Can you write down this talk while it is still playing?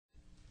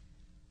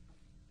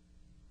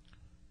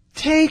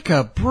Take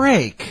a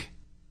break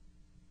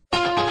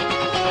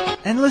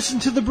and listen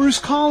to The Bruce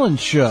Collins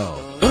Show.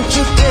 Don't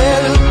you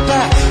dare look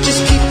back,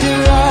 just keep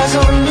your eyes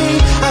on me.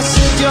 I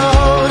said you're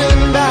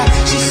holding back.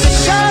 She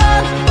said shut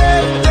up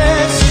and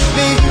dance with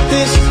me.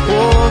 This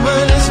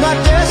woman is my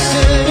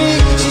destiny.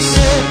 She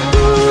said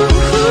ooh,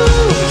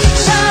 ooh,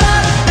 shut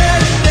up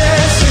and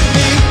dance with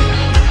me.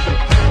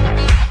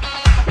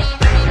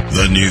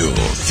 The new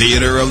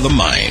Theater of the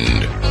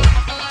Mind.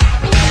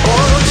 Oh,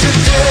 don't you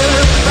dare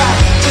look back,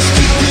 just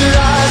keep your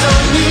eyes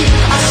on me.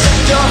 I said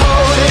you're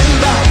holding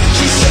back.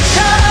 She said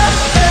shut up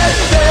and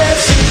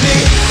dance with me.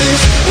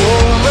 This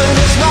woman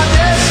is my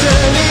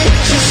destiny.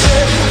 She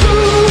said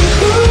ooh,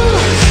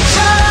 ooh,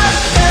 shut up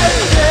and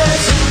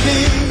dance with me.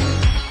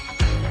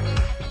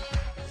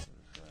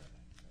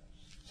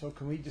 So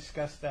can we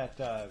discuss that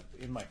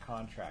in my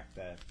contract,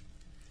 that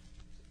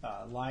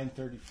line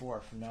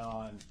 34, from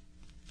now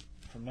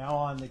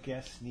on the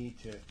guests need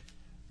to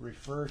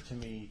refer to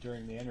me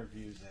during the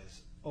interviews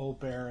as, "Oh,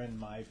 Baron,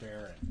 my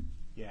Baron."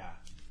 Yeah.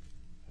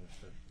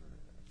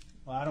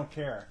 Well, I don't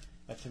care.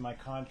 That's in my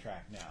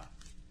contract now.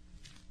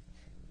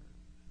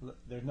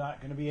 There's not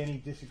going to be any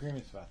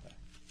disagreements about that.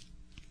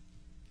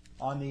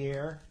 On the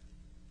air.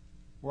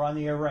 We're on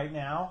the air right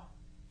now.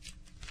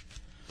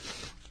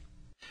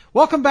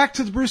 Welcome back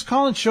to the Bruce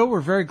Collins Show. We're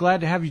very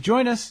glad to have you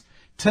join us.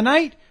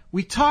 Tonight,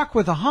 we talk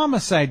with a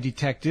homicide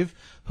detective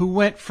who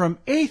went from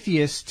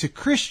atheist to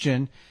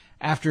Christian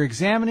after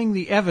examining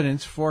the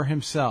evidence for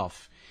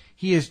himself.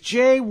 He is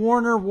J.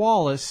 Warner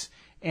Wallace,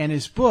 and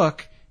his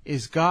book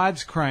is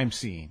God's Crime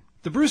Scene.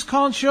 The Bruce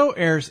Collins Show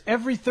airs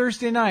every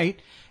Thursday night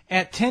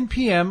at 10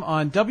 p.m.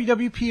 on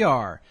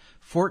WWPR,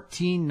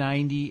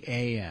 1490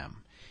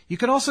 AM. You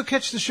can also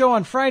catch the show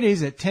on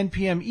Fridays at 10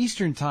 p.m.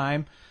 Eastern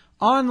Time,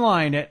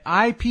 online at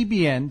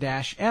ipbn-fm.com.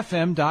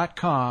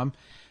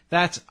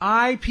 That's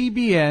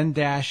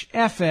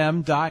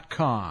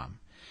ipbn-fm.com.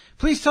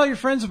 Please tell your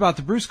friends about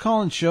The Bruce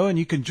Collins Show, and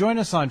you can join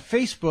us on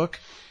Facebook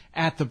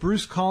at The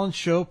Bruce Collins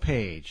Show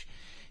page.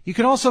 You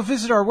can also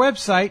visit our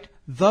website,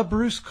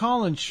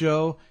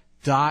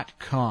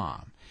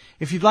 thebrucecollinsshow.com.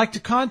 If you'd like to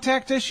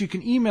contact us, you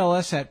can email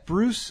us at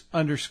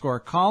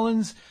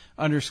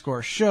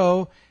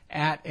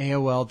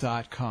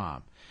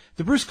bruce_collins_show@AOL.com.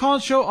 The Bruce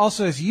Collins Show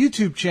also has a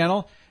YouTube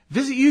channel.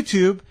 Visit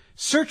YouTube,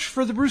 search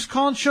for The Bruce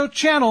Collins Show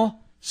channel,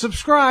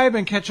 subscribe,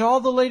 and catch all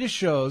the latest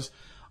shows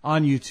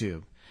on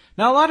YouTube.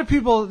 Now, a lot of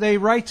people, they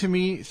write to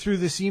me through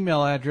this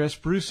email address,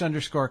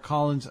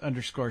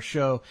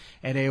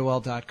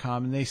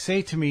 bruce_collins_show@AOL.com, and they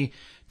say to me,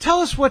 "Tell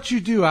us what you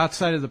do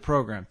outside of the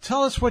program.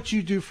 Tell us what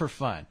you do for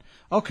fun."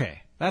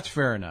 Okay, that's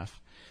fair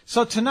enough.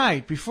 So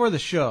tonight, before the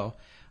show,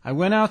 I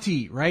went out to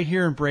eat right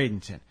here in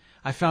Bradenton.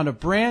 I found a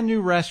brand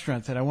new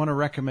restaurant that I want to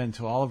recommend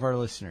to all of our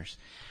listeners.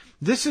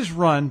 This is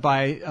run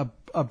by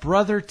a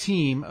brother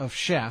team of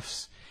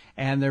chefs,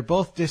 and they're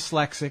both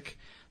dyslexic.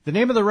 The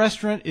name of the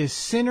restaurant is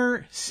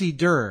Sinner Si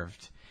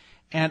Derved,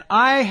 and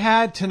I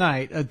had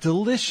tonight a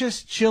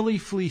delicious chili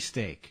flea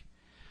steak.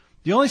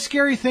 The only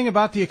scary thing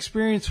about the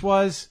experience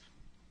was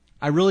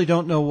I really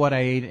don't know what I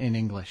ate in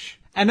English.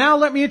 And now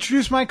let me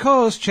introduce my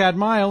co-host, Chad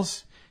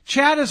Miles.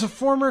 Chad is a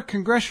former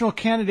congressional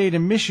candidate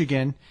in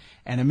Michigan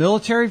and a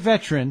military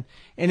veteran,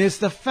 and is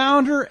the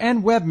founder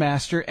and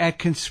webmaster at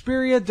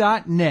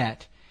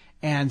Conspiria.net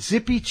and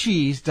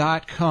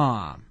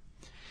ZippyCheese.com.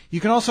 You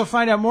can also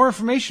find out more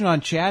information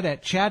on Chad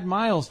at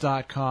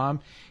ChadMiles.com.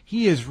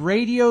 He is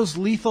radio's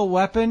lethal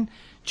weapon,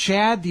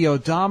 Chad the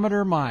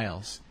Odometer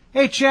Miles.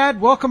 Hey,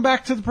 Chad, welcome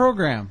back to the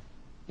program.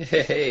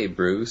 Hey,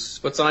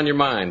 Bruce. What's on your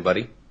mind,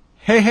 buddy?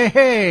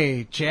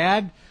 Hey,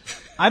 Chad.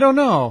 I don't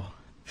know.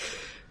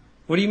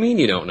 What do you mean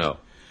you don't know?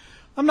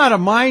 I'm not a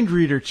mind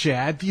reader,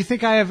 Chad. Do you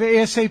think I have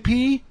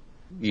ASAP?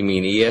 You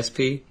mean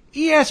ESP?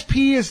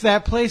 ESP is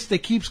that place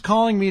that keeps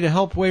calling me to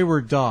help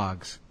wayward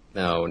dogs.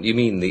 No, you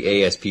mean the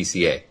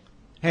ASPCA.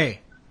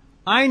 Hey,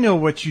 I know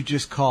what you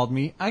just called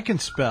me. I can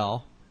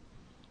spell.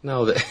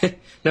 No, the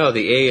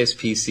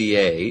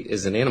ASPCA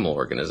is an animal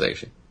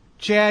organization.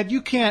 Chad,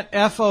 you can't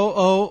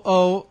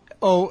FOOOOL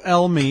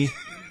me.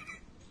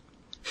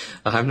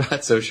 I'm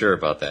not so sure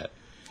about that.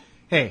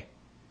 Hey,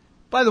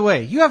 by the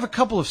way, you have a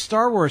couple of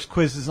Star Wars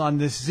quizzes on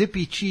this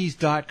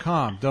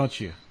ZippyCheese.com, don't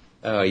you?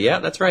 Yeah,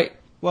 that's right.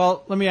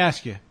 Well, let me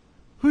ask you.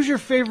 Who's your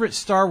favorite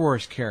Star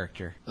Wars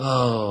character?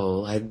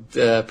 Oh, I'd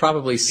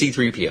probably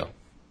C-3PO.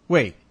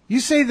 Wait, you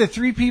say the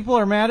three people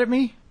are mad at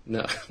me?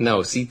 No,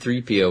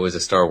 C-3PO is a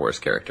Star Wars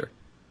character.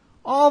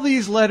 All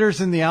these letters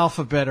in the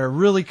alphabet are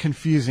really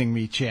confusing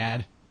me,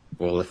 Chad.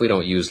 Well, if we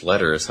don't use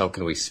letters, how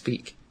can we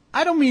speak?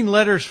 I don't mean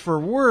letters for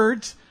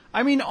words.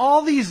 I mean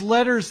all these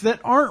letters that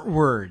aren't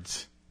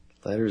words.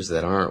 Letters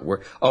that aren't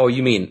words. Oh,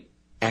 you mean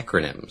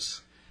acronyms.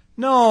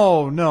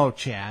 No,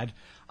 Chad.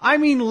 I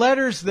mean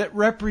letters that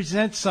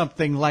represent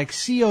something like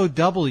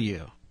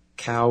COW.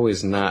 Cow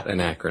is not an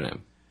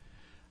acronym.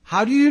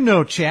 How do you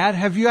know, Chad?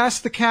 Have you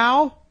asked the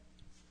cow?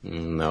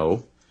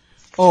 No.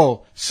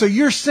 Oh, so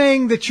you're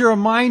saying that you're a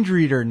mind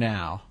reader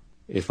now.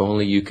 If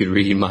only you could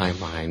read my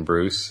mind,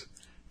 Bruce.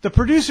 The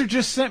producer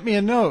just sent me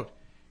a note.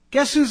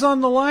 Guess who's on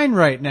the line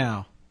right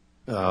now?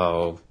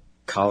 Oh,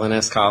 Colin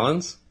S.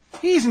 Collins?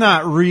 He's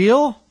not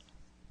real.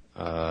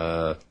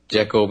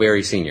 Jekyll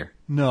Berry Sr.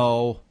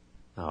 No.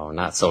 Oh,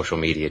 not Social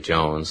Media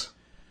Jones.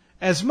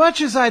 As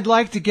much as I'd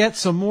like to get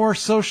some more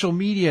social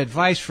media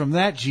advice from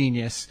that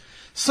genius,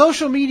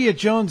 Social Media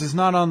Jones is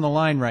not on the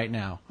line right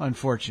now,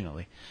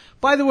 unfortunately.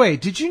 By the way,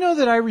 did you know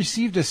that I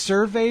received a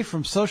survey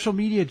from Social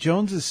Media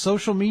Jones's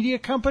social media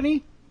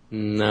company?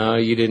 No,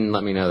 you didn't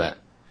let me know that.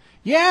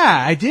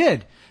 Yeah, I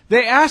did.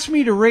 They asked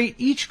me to rate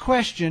each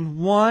question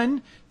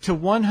 1 to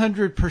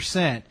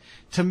 100%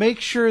 to make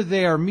sure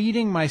they are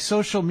meeting my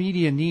social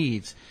media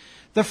needs.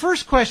 The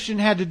first question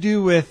had to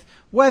do with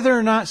whether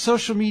or not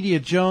Social Media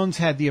Jones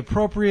had the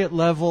appropriate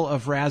level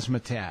of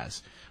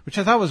razzmatazz, which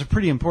I thought was a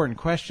pretty important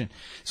question.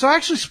 So I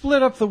actually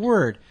split up the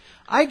word.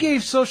 I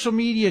gave Social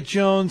Media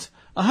Jones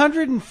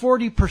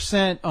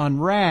 140% on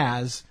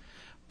Raz,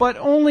 but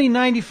only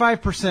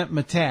 95%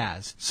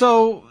 Mataz.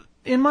 So,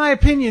 in my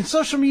opinion,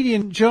 Social Media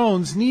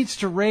Jones needs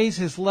to raise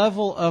his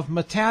level of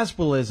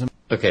Matazbolism.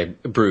 Okay,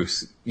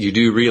 Bruce, you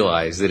do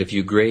realize that if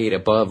you grade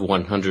above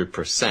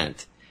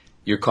 100%,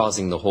 you're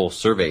causing the whole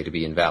survey to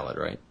be invalid,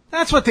 right?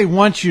 That's what they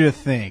want you to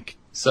think.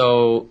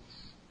 So,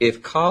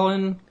 if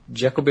Colin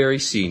Jekyllberry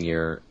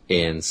Sr.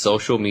 and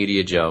Social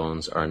Media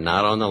Jones are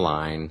not on the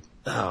line,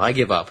 I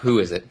give up. Who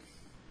is it?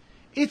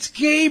 It's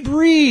Gabe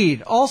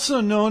Reed,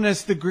 also known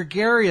as the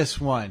Gregarious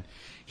One.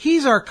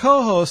 He's our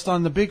co-host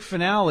on the big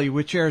finale,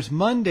 which airs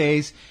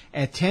Mondays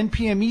at 10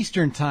 p.m.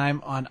 Eastern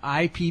Time on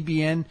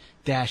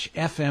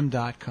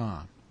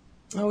IPBN-FM.com.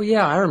 Oh,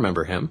 yeah, I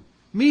remember him.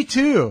 Me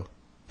too.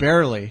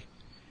 Barely.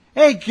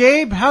 Hey,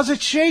 Gabe, how's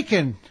it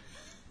shaking?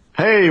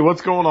 Hey,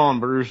 what's going on,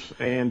 Bruce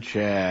and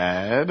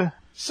Chad?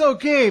 So,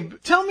 Gabe,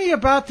 tell me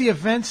about the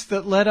events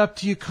that led up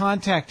to you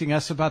contacting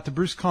us about the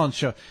Bruce Collins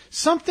Show.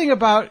 Something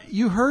about,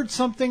 you heard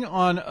something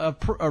on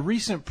a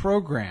recent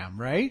program,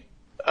 right?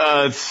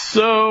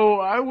 So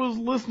I was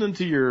listening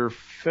to your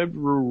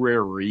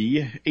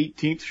February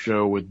 18th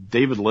show with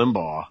David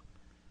Limbaugh,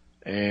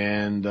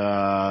 and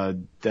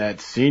that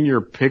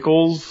Senior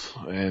Pickles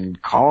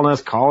and Colin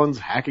S. Collins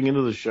hacking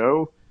into the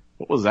show.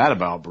 What was that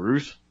about,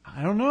 Bruce?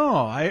 I don't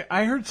know.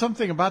 I heard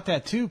something about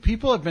that too.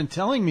 People have been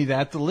telling me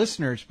that, the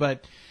listeners,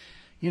 but,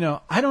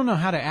 I don't know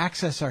how to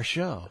access our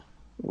show.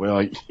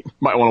 Well, you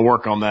might want to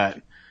work on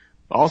that.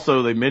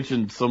 Also, they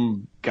mentioned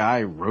some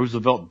guy,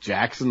 Roosevelt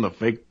Jackson, the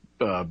fake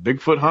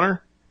Bigfoot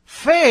hunter.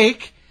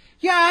 Fake?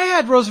 Yeah, I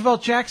had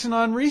Roosevelt Jackson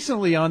on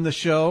recently on the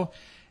show,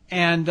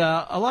 and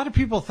a lot of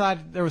people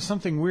thought there was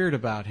something weird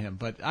about him,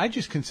 but I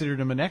just considered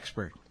him an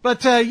expert.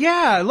 But,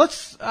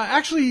 let's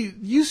actually,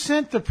 you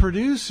sent the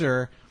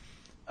producer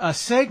a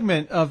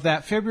segment of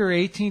that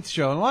February 18th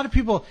show. And a lot of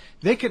people,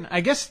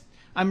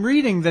 I'm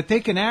reading that they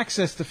can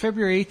access the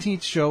February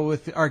 18th show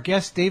with our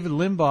guest David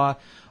Limbaugh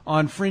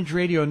on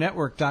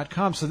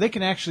FringeRadioNetwork.com, so they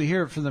can actually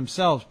hear it for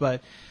themselves.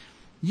 But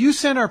you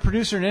sent our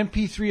producer an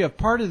MP3 of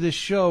part of this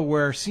show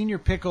where Senior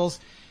Pickles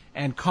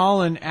and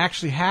Colin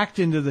actually hacked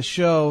into the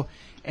show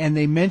and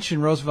they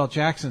mentioned Roosevelt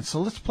Jackson.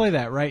 So let's play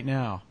that right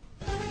now.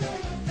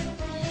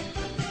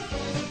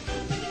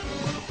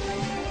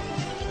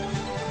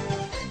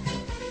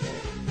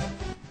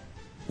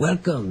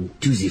 Welcome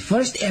to the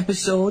first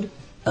episode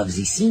of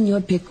the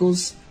Senior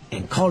Pickles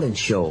and Colin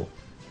Show.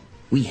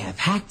 We have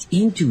hacked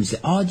into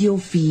the audio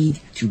feed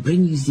to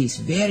bring you this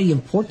very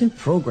important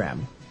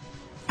program.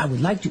 I would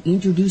like to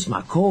introduce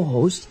my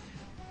co-host,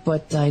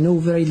 but I know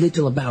very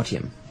little about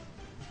him.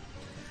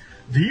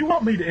 Do you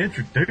want me to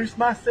introduce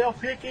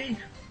myself, Hickey?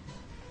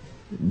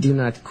 Do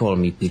not call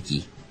me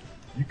Picky.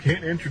 You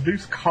can't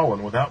introduce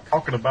Colin without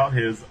talking about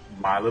his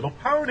My Little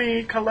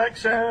Pony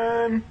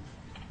collection.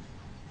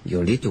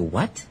 Your little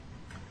what?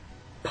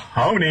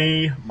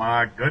 Pony!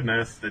 My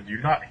goodness, did you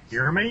not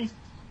hear me?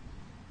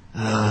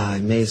 I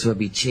may as well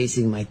be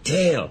chasing my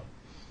tail.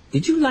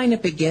 Did you line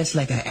up a guess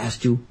like I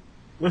asked you?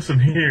 Listen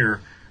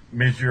here,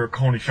 Monsieur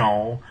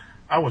Cornichon.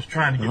 I was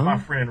trying to get my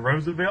friend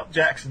Roosevelt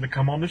Jackson to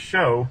come on the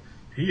show.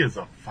 He is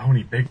a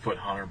phony Bigfoot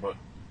hunter, but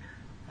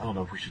I don't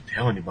know if we should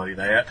tell anybody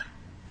that.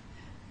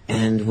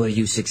 And were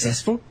you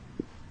successful?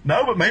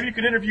 No, but maybe you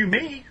could interview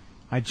me.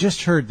 I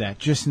just heard that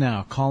just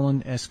now.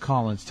 Colin S.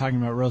 Collins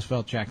talking about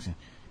Roosevelt Jackson.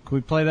 Can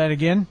we play that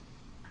again?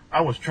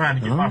 I was trying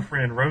to get my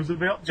friend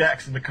Roosevelt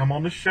Jackson to come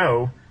on the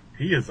show.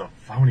 He is a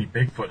phony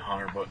Bigfoot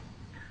hunter, but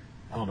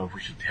I don't know if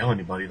we should tell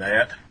anybody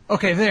that.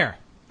 Okay, there.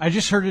 I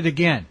just heard it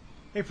again.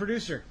 Hey,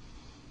 producer,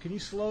 can you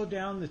slow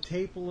down the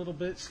tape a little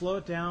bit? Slow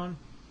it down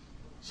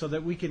so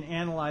that we can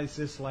analyze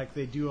this like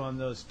they do on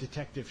those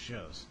detective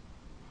shows.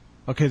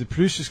 Okay, the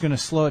producer's going to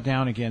slow it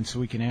down again so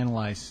we can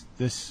analyze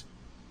this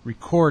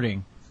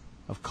recording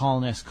of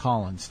Colin S.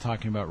 Collins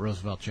talking about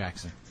Roosevelt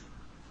Jackson.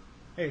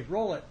 Hey,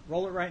 roll it.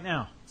 Roll it right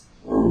now.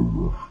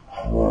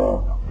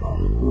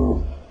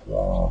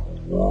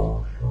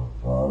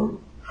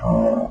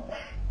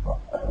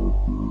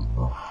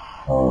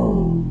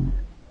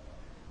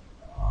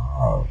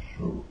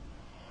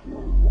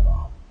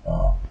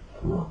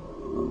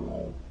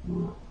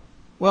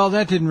 Well,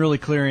 that didn't really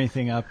clear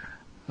anything up,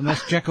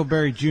 unless Jekyll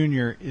Berry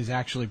Jr. is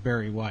actually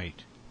Barry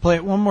White. Play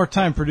it one more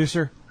time,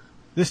 producer.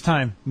 This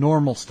time,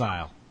 normal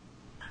style.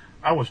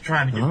 I was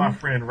trying to get my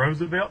friend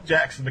Roosevelt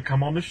Jackson to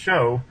come on the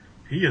show.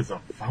 He is a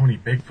phony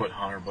Bigfoot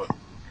hunter, but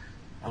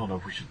I don't know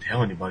if we should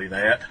tell anybody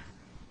that.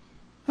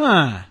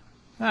 Huh.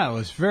 That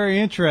was very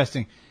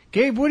interesting.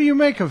 Gabe, what do you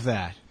make of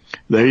that?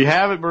 There you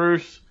have it,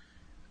 Bruce.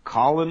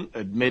 Colin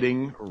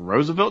admitting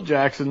Roosevelt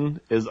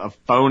Jackson is a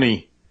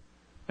phony.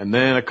 And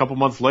then a couple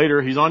months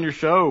later, he's on your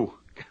show.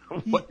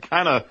 What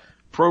kind of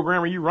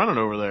program are you running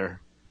over there?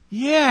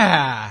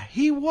 Yeah,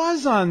 he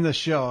was on the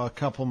show a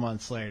couple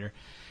months later.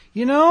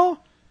 You know,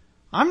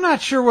 I'm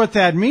not sure what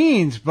that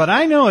means, but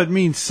I know it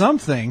means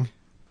something.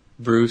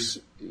 Bruce,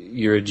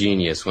 you're a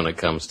genius when it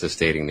comes to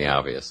stating the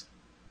obvious.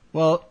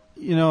 Well,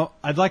 you know,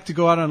 I'd like to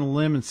go out on a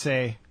limb and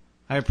say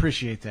I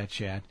appreciate that,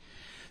 Chad.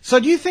 So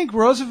do you think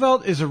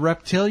Roosevelt is a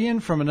reptilian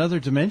from another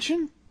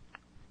dimension?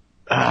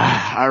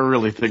 I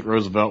really think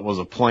Roosevelt was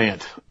a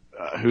plant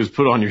who was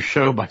put on your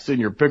show by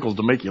Senior Pickles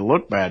to make you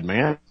look bad,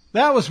 man.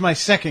 That was my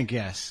second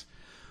guess.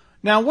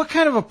 Now, what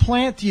kind of a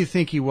plant do you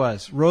think he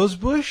was?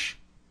 Rosebush?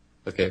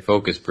 Okay,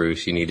 focus,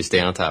 Bruce. You need to stay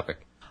on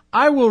topic.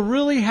 I will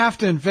really have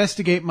to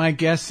investigate my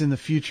guess in the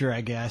future,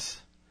 I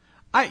guess.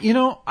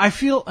 I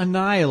feel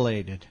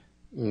annihilated.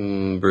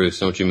 Bruce,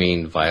 don't you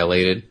mean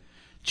violated?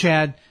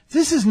 Chad,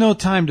 this is no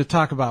time to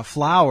talk about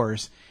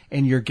flowers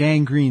and your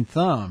gangrene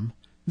thumb.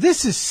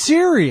 This is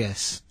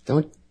serious.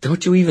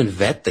 Don't you even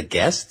vet the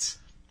guests?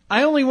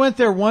 I only went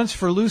there once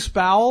for loose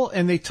bowel,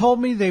 and they told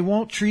me they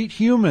won't treat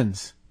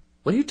humans.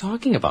 What are you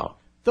talking about?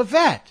 The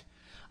vet.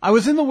 I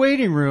was in the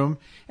waiting room,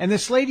 and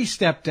this lady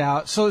stepped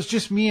out, so it's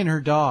just me and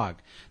her dog.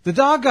 The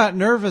dog got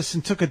nervous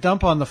and took a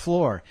dump on the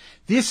floor.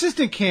 The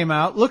assistant came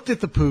out, looked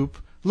at the poop,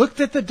 looked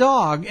at the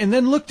dog, and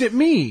then looked at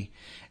me,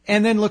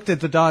 and then looked at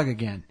the dog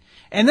again.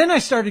 And then I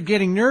started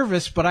getting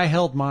nervous, but I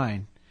held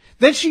mine.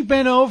 Then she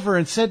bent over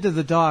and said to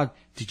the dog,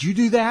 "Did you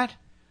do that?"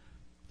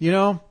 You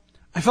know,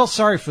 I felt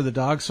sorry for the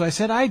dog, so I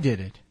said I did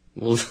it.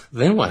 Well,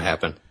 then what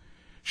happened?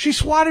 She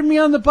swatted me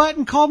on the butt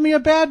and called me a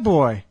bad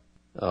boy.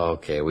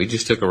 Okay, we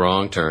just took a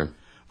wrong turn.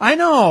 I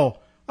know.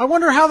 I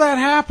wonder how that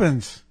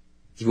happens.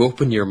 You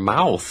opened your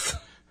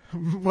mouth.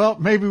 Well,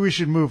 maybe we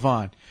should move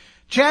on.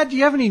 Chad, do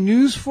you have any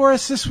news for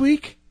us this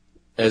week?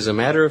 As a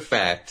matter of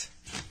fact,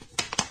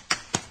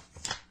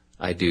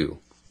 I do.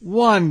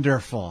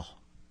 Wonderful.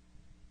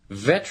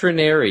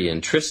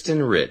 Veterinarian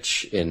Tristan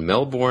Rich in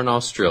Melbourne,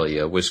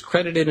 Australia, was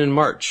credited in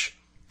March.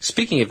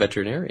 Speaking of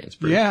veterinarians,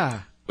 Bruce.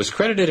 Yeah. Was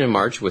credited in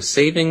March with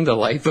saving the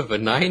life of a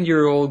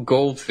 9-year-old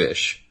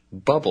goldfish,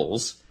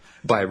 Bubbles,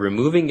 by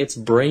removing its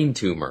brain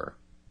tumor.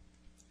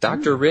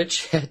 Dr.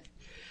 Rich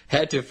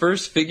had to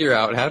first figure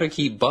out how to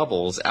keep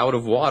Bubbles out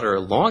of water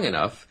long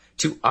enough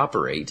to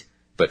operate,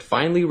 but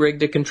finally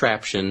rigged a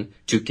contraption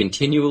to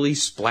continually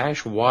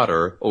splash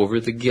water over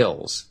the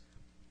gills.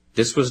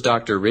 This was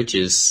Dr.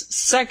 Rich's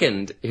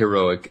second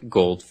heroic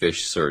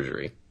goldfish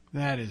surgery.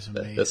 That is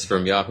amazing. That's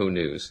from Yahoo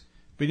News.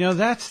 But you know,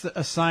 that's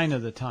a sign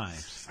of the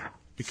times,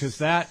 because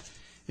that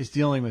is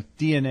dealing with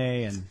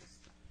DNA and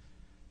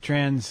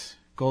trans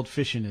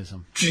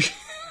goldfishianism.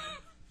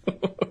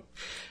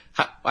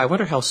 I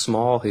wonder how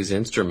small his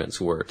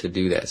instruments were to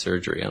do that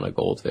surgery on a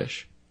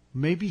goldfish.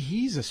 Maybe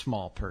he's a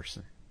small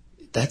person.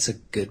 That's a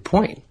good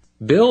point.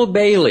 Bill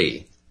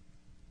Bailey.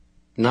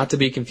 Not to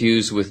be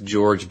confused with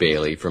George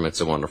Bailey from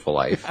It's a Wonderful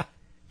Life.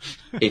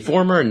 A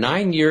former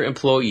 9-year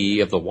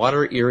employee of the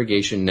Water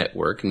Irrigation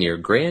Network near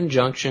Grand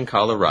Junction,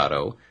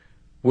 Colorado,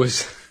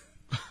 was...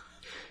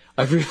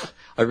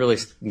 I really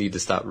need to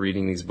stop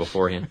reading these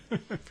beforehand.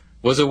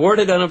 Was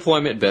awarded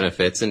unemployment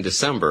benefits in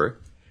December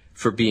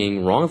for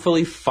being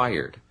wrongfully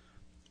fired.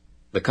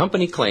 The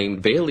company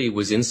claimed Bailey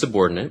was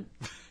insubordinate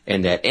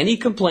and that any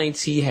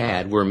complaints he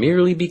had were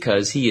merely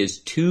because he is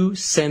too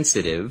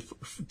sensitive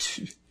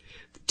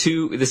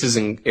to, this is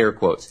in air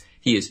quotes,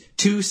 he is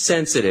too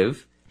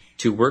sensitive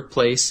to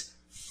workplace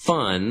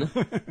fun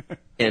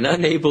and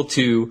unable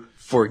to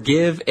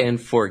forgive and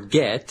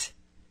forget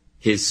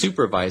his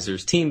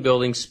supervisor's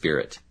team-building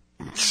spirit.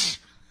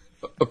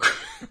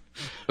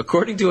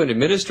 According to an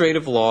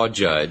administrative law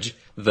judge,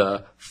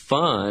 the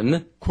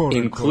fun Quote,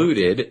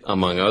 included,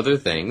 among other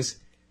things,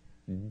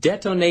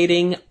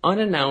 detonating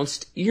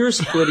unannounced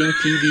ear-splitting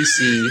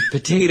PVC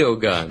potato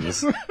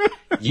guns,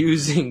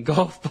 using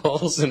golf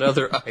balls and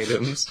other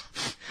items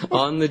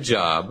on the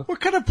job.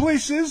 What kind of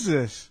place is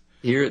this?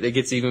 Here it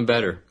gets even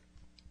better.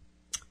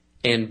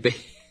 And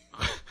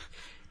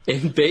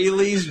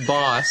Bailey's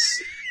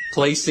boss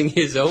placing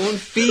his own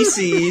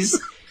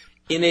feces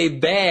in a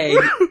bag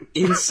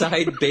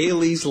inside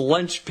Bailey's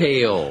lunch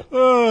pail.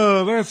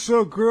 Oh, that's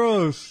so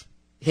gross.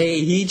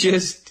 Hey, he's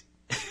just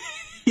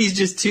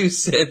too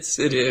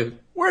sensitive.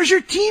 Where's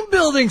your team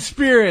building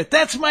spirit?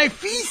 That's my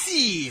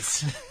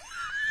feces.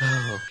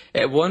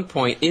 At one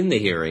point in the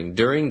hearing,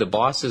 during the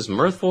boss's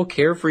mirthful,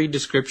 carefree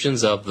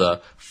descriptions of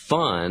the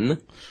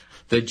fun,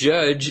 the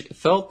judge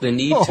felt the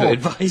need to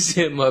advise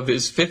him of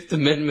his Fifth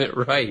Amendment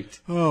right.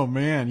 Oh,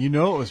 man. You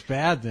know it was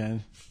bad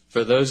then.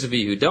 For those of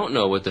you who don't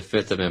know what the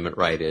Fifth Amendment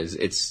right is,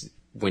 it's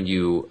when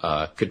you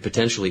could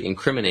potentially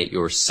incriminate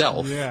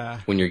yourself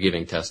when you're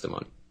giving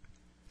testimony.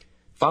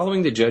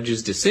 Following the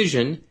judge's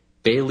decision,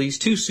 Bailey's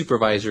 2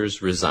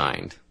 supervisors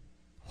resigned.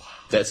 Wow.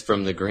 That's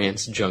from the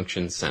Grants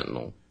Junction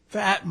Sentinel.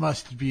 That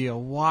must be a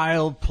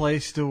wild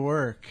place to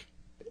work.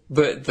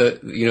 But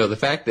the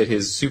fact that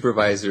his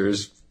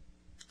supervisors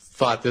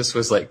thought this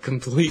was like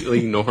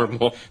completely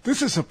normal.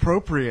 This is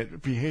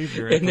appropriate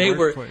behavior. And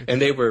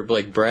they were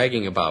like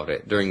bragging about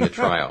it during the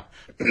trial.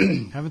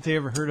 Haven't they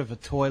ever heard of a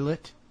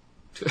toilet?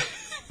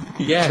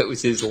 Yeah, it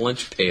was his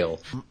lunch pail.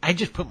 I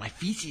just put my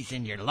feces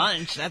in your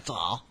lunch, that's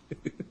all.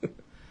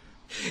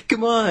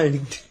 Come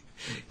on.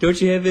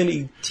 Don't you have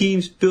any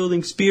team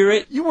building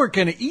spirit? You weren't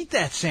going to eat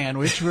that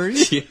sandwich, were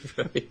you? Yeah,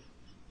 right.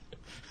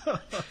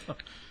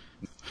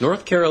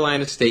 North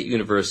Carolina State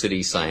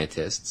University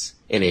scientists,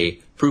 in a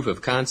proof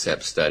of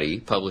concept study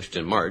published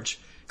in March,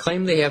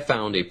 claim they have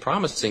found a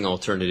promising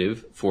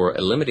alternative for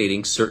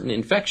eliminating certain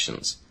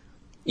infections,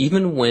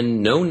 even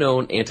when no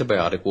known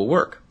antibiotic will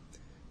work.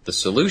 The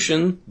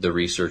solution, the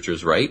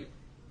researchers write,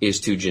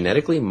 is to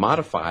genetically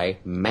modify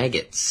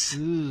maggots,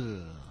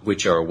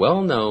 which are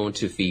well known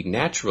to feed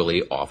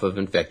naturally off of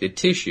infected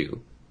tissue,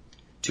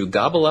 to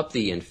gobble up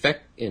the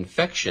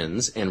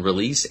infections and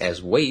release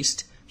as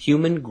waste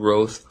human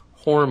growth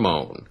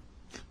hormone.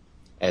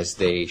 As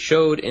they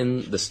showed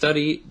in the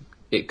study,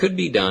 it could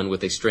be done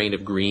with a strain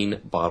of green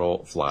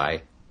bottle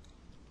fly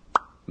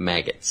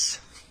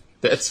maggots.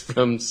 That's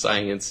from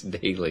Science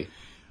Daily.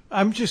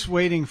 I'm just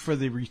waiting for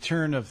the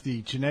return of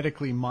the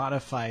genetically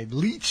modified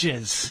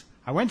leeches.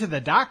 I went to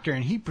the doctor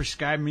and he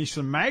prescribed me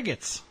some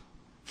maggots.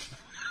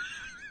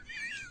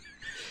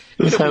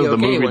 This has the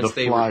movie once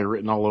The Fly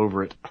written all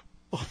over it.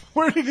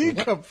 Where did he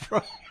come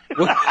from?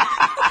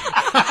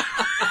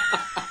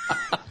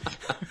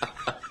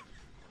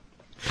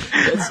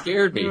 That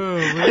scared me. Oh,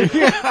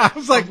 yeah, I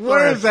was like,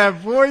 where is that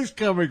voice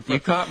coming from? You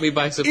caught me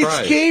by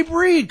surprise. It's Gabe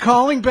Reed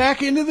calling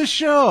back into the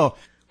show.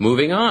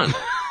 Moving on.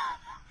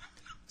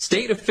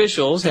 State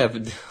officials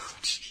have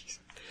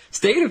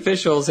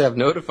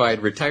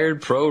notified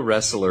retired pro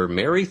wrestler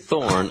Mary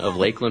Thorne of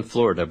Lakeland,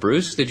 Florida.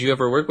 Bruce, did you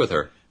ever work with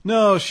her?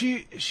 No,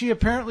 she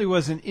apparently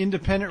was an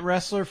independent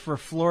wrestler for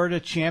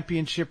Florida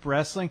Championship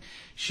Wrestling.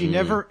 She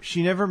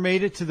never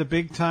made it to the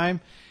big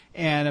time,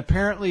 and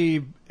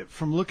apparently,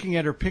 from looking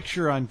at her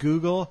picture on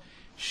Google,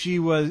 she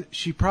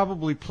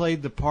probably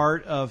played the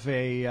part of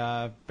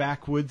a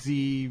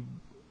backwoodsy,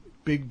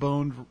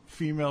 big-boned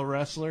female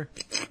wrestler.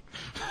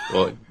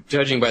 Well,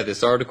 judging by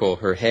this article,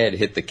 her head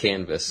hit the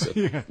canvas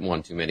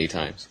one too many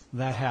times.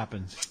 That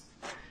happens.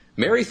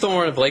 Mary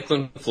Thorne of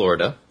Lakeland,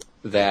 Florida,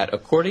 that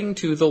according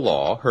to the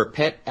law, her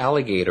pet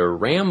alligator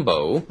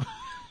Rambo,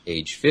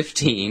 age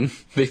 15,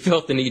 they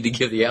felt the need to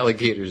give the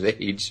alligator's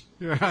age,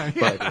 by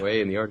the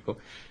way, in the article,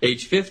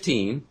 age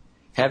 15,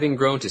 having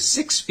grown to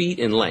 6 feet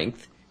in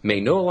length, may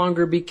no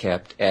longer be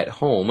kept at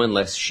home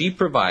unless she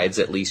provides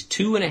at least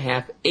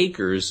 2.5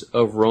 acres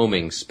of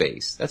roaming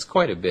space. That's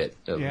quite a bit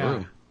of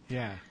room.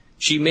 Yeah.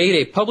 She made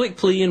a public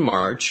plea in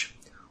March,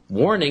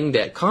 warning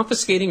that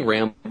confiscating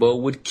Rambo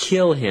would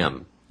kill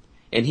him.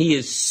 And he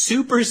is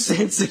super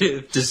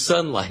sensitive to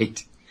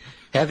sunlight,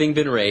 having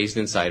been raised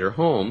inside her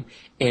home,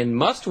 and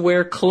must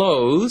wear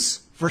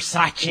clothes,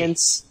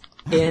 Versace,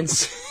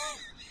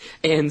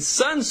 and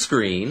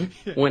sunscreen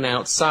when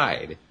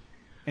outside.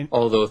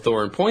 Although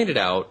Thorne pointed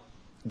out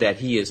that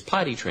he is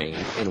potty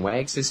trained and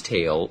wags his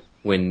tail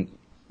when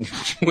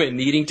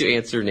needing to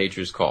answer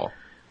nature's call.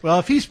 Well,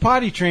 if he's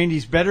potty trained,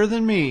 he's better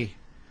than me.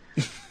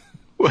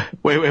 Wait.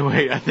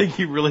 I think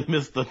you really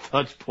missed the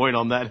touch point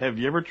on that. Have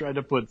you ever tried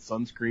to put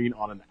sunscreen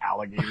on an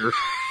alligator?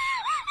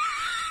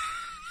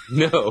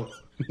 No,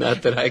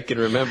 not that I can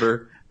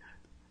remember.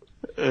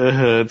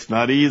 It's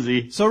not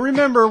easy. So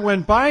remember,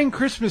 when buying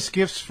Christmas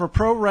gifts for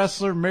pro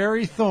wrestler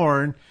Mary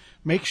Thorne,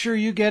 make sure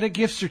you get a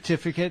gift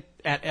certificate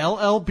at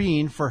LL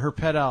Bean for her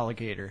pet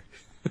alligator.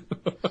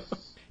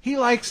 He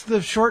likes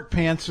the short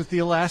pants with the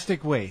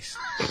elastic waist.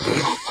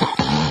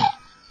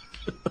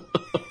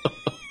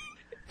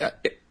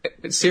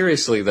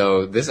 Seriously,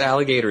 though, this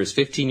alligator is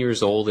 15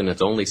 years old and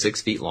it's only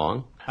 6 feet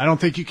long. I don't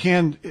think you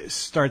can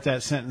start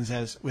that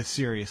sentence with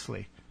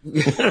seriously.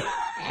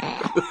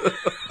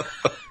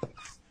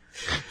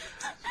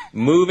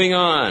 Moving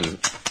on.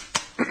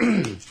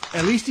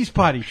 At least he's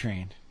potty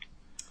trained.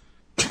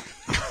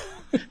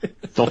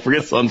 Don't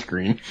forget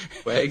sunscreen.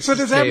 So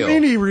does that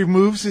mean he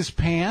removes his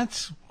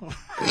pants?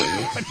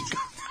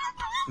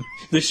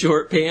 The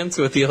short pants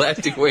with the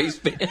elastic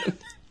waistband?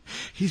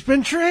 He's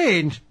been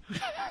trained.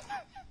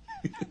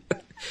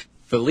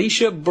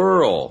 Felicia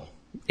Burrell,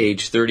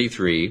 age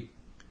 33,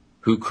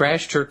 who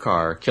crashed her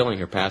car, killing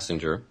her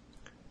passenger.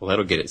 Well,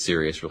 that'll get it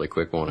serious really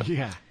quick, won't it?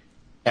 Yeah.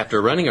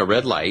 After running a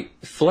red light,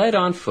 fled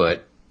on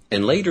foot,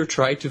 and later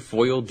tried to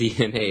foil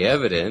DNA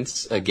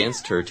evidence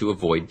against her to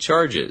avoid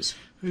charges.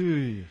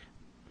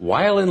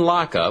 While in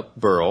lockup,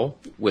 Burrell,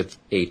 with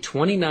a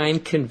 29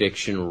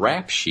 conviction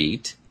rap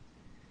sheet,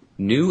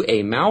 knew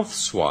a mouth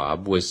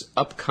swab was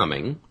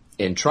upcoming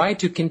and tried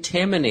to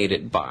contaminate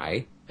it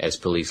by, as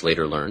police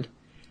later learned,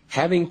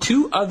 having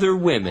 2 other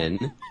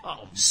women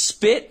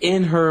spit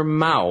in her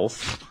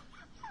mouth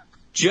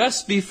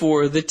just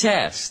before the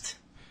test.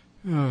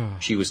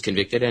 She was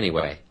convicted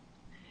anyway,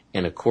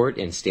 and a court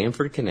in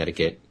Stamford,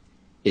 Connecticut,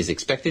 is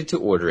expected to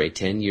order a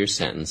 10-year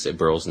sentence at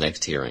Burrell's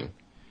next hearing.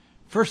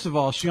 First of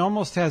all, she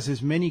almost has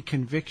as many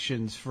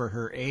convictions for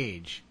her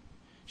age.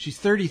 She's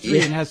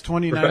 33 and has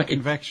 29 right.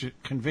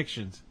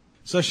 convictions.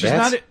 So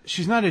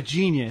she's not a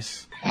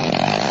genius.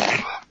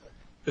 I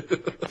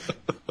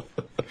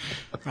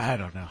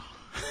don't know.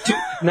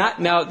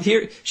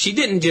 Here, she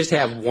didn't just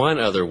have one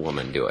other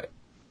woman do it.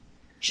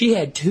 She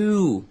had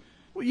two.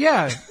 Well,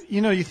 yeah,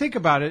 you think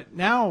about it.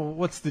 Now,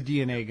 what's the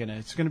DNA gonna?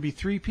 It's gonna be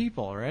 3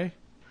 people, right?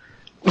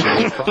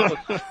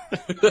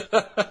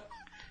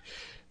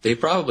 They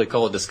probably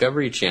call a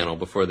Discovery Channel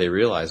before they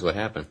realize what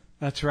happened.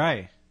 That's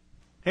right.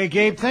 Hey,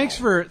 Gabe, thanks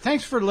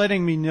for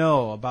letting me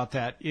know about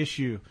that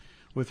issue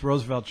with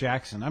Roosevelt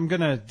Jackson. I'm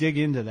gonna dig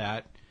into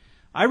that.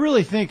 I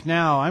really think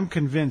now, I'm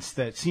convinced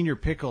that Senior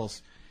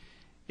Pickles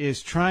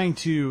is trying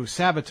to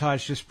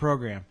sabotage this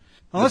program.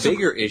 The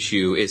bigger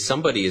issue is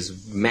somebody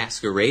is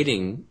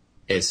masquerading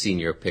as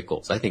Senior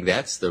Pickles. I think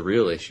that's the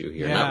real issue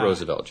here, not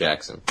Roosevelt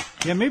Jackson.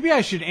 Yeah, maybe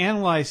I should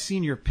analyze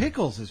Senior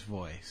Pickles'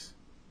 voice.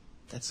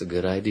 That's a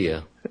good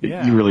idea.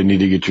 Yeah. You really need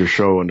to get your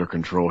show under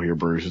control here,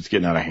 Bruce. It's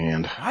getting out of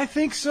hand. I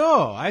think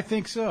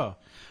so.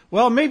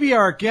 Well, maybe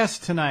our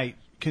guest tonight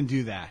can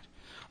do that.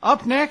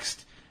 Up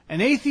next,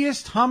 an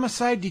atheist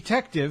homicide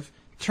detective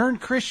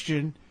turned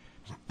Christian.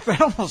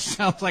 That almost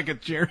sounds like a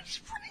Jerry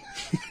Springer.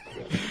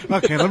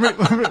 Okay,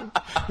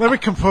 let me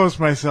compose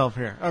myself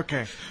here.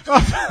 Okay,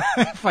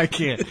 if I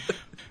can.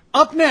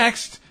 Up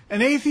next,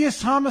 an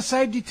atheist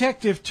homicide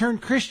detective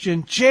turned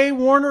Christian, J.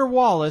 Warner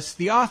Wallace,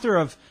 the author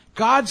of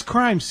God's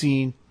Crime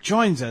Scene,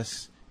 joins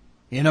us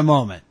in a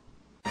moment.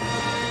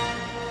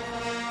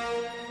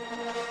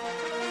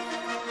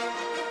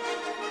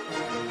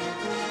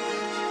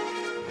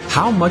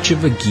 How much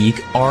of a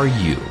geek are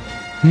you?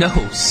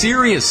 No,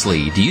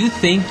 seriously, do you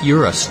think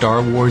you're a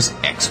Star Wars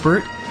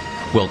expert?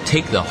 Well,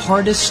 take the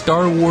hardest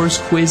Star Wars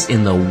quiz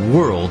in the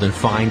world and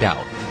find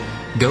out.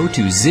 Go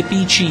to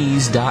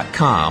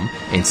zippycheese.com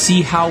and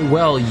see how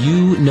well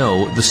you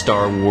know the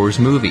Star Wars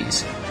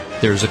movies.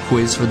 There's a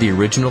quiz for the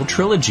original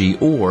trilogy,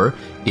 or,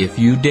 if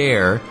you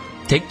dare,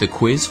 take the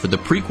quiz for the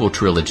prequel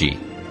trilogy.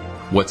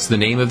 What's the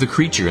name of the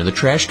creature in the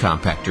trash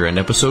compactor in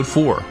Episode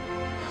 4?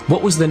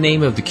 What was the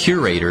name of the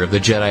curator of the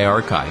Jedi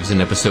Archives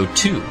in Episode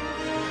 2?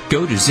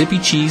 Go to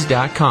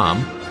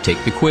zippycheese.com,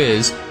 take the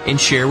quiz,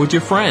 and share with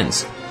your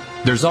friends.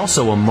 There's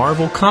also a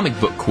Marvel comic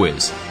book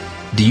quiz.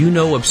 Do you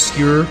know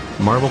obscure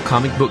Marvel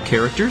comic book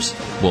characters?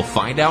 Well,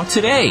 find out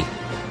today.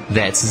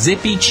 That's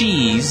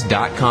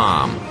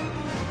zippycheese.com.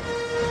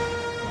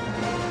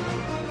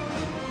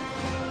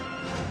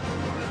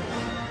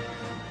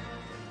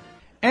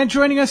 And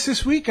joining us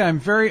this week, I'm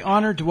very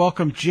honored to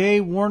welcome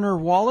J. Warner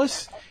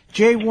Wallace.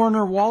 J.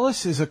 Warner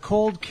Wallace is a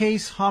cold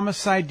case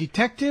homicide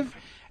detective,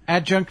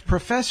 adjunct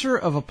professor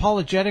of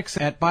apologetics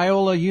at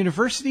Biola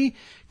University,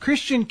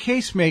 Christian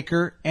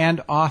casemaker,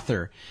 and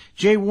author.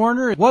 J.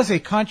 Warner was a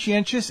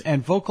conscientious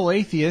and vocal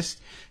atheist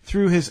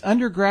through his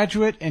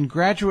undergraduate and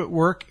graduate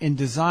work in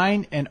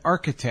design and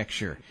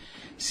architecture,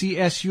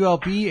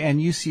 CSULB and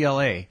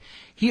UCLA.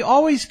 He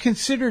always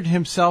considered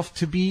himself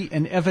to be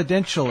an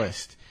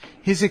evidentialist.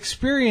 His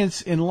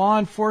experience in law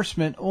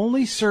enforcement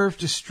only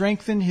served to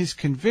strengthen his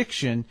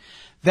conviction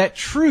that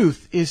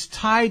truth is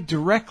tied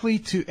directly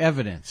to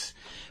evidence.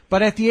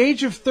 But at the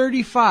age of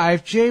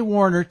 35, J.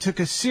 Warner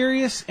took a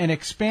serious and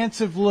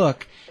expansive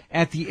look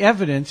at the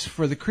evidence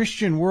for the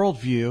Christian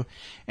worldview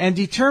and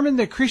determined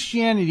that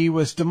Christianity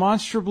was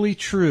demonstrably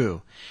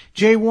true.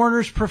 J.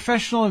 Warner's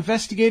professional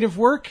investigative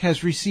work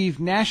has received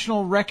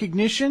national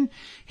recognition.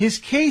 His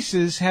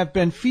cases have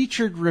been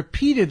featured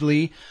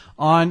repeatedly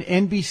on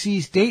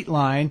NBC's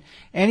Dateline,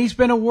 and he's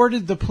been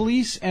awarded the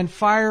Police and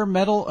Fire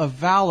Medal of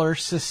Valor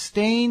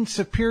Sustained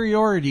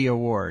Superiority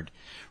Award.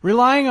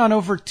 Relying on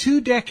over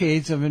 2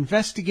 decades of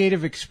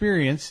investigative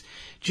experience,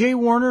 J.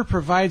 Warner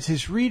provides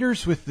his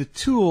readers with the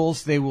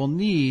tools they will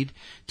need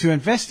to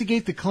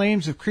investigate the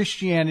claims of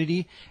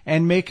Christianity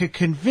and make a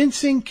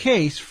convincing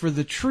case for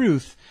the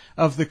truth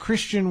of the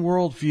Christian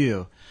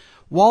worldview.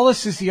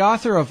 Wallace is the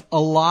author of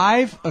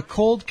Alive, a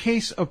Cold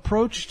Case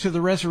Approach to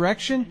the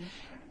Resurrection,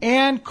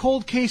 and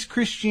Cold Case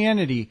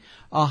Christianity,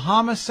 a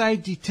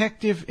homicide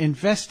detective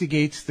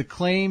investigates the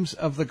claims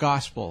of the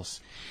Gospels.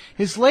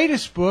 His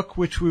latest book,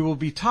 which we will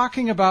be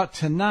talking about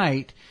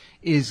tonight,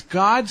 is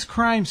God's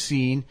Crime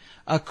Scene,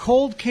 a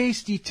cold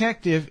case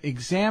detective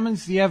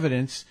examines the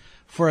evidence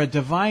for a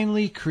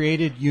divinely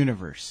created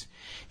universe.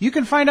 You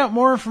can find out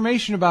more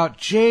information about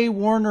J.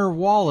 Warner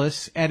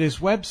Wallace at his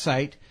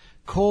website,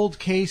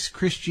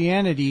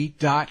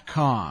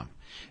 coldcasechristianity.com.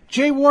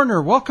 J.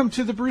 Warner, welcome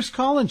to the Bruce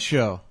Collins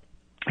Show.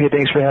 Hey,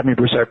 thanks for having me,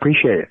 Bruce. I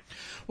appreciate it.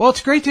 Well,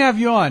 it's great to have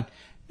you on.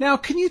 Now,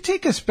 can you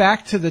take us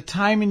back to the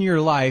time in your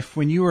life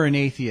when you were an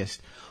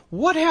atheist?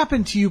 What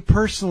happened to you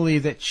personally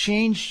that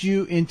changed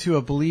you into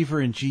a believer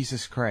in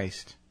Jesus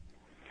Christ?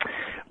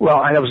 Well,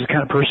 I was the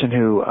kind of person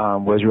who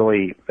was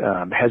really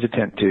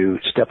hesitant to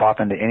step off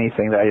into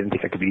anything that I didn't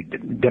think I could be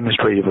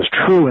demonstrated was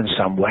true in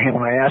some way. And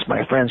when I asked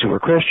my friends who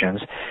were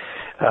Christians,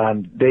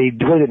 they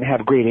really didn't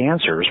have great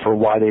answers for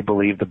why they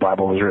believed the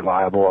Bible was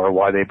reliable or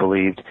why they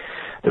believed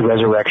the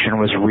resurrection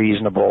was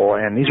reasonable.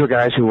 And these were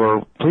guys who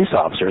were police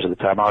officers at the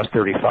time. I was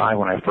 35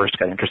 when I first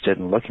got interested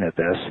in looking at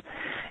this.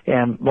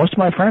 And most of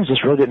my friends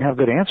just really didn't have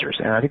good answers.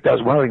 And I think that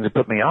was one of the things that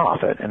put me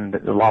off it. And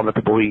a lot of the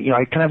people,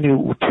 I kind of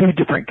knew two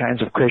different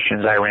kinds of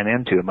Christians I ran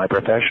into in my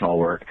professional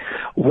work.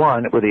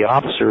 One were the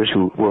officers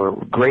who were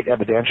great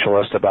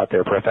evidentialists about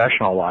their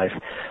professional life,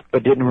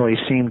 but didn't really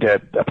seem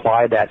to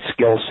apply that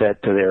skill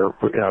set to their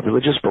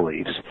religious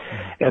beliefs.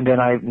 And then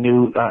I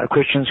knew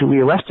Christians who we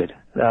arrested,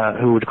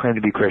 who would claim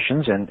to be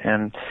Christians.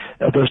 And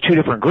those two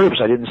different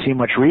groups, I didn't see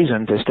much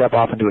reason to step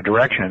off into a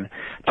direction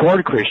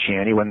toward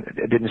Christianity when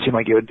it didn't seem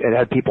like it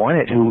had people in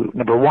it who,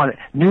 number one,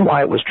 knew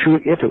why it was true,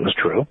 if it was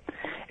true,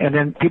 and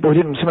then people who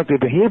didn't seem like they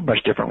behaved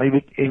much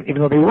differently, even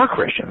though they were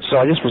Christians. So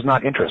I just was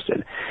not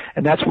interested.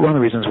 And that's one of the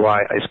reasons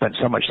why I spent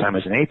so much time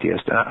as an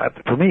atheist. And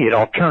for me, it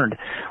all turned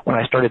when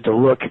I started to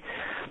look.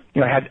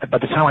 By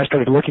the time I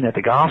started looking at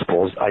the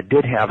Gospels, I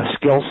did have a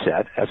skill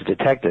set as a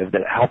detective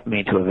that helped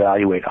me to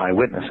evaluate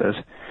eyewitnesses.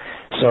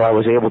 So I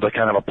was able to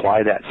kind of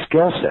apply that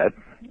skill set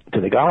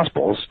to the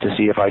Gospels to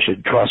see if I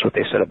should trust what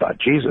they said about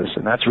Jesus.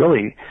 And that's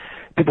really,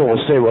 people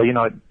will say, well,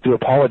 do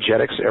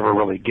apologetics ever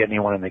really get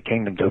anyone in the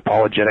kingdom? Do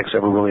apologetics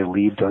ever really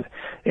lead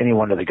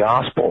anyone to the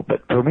gospel?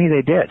 But for me,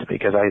 they did,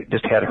 because I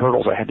just had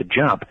hurdles I had to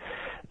jump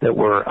that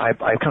were, I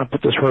kind of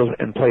put this hurdle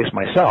in place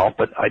myself,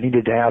 but I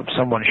needed to have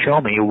someone show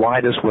me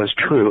why this was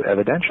true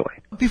evidentially.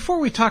 Before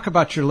we talk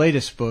about your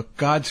latest book,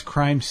 God's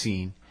Crime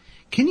Scene,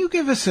 can you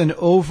give us an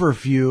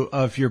overview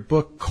of your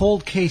book,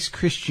 Cold Case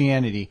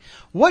Christianity?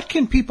 What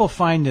can people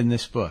find in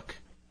this book?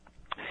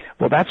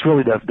 Well, that's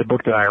really the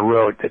book that I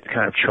wrote that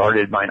kind of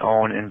charted my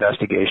own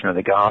investigation of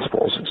the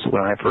Gospels. So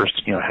when I first,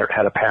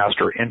 had a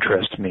pastor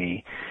interest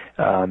me,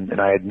 and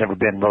I had never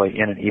been really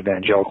in an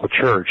evangelical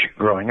church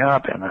growing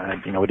up, and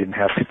we didn't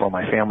have people in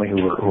my family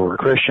who were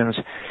Christians,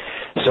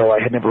 so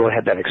I had never really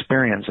had that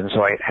experience, and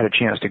so I had a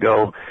chance to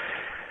go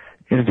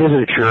and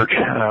visit a church,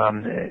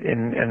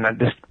 and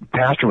this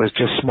pastor was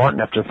just smart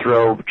enough to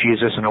throw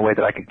Jesus in a way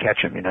that I could catch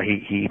him.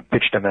 He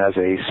pitched him as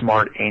a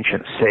smart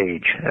ancient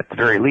sage. At the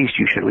very least,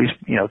 you should at least,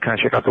 kind of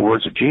check out the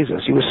words of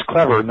Jesus. He was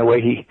clever in the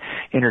way he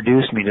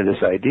introduced me to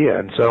this idea,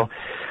 and so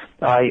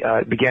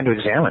I began to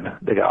examine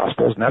the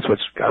Gospels, and that's what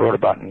I wrote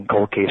about in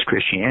Cold Case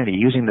Christianity,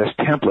 using this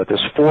template,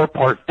 this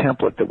 4-part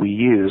template that we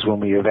use when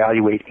we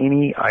evaluate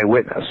any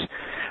eyewitness.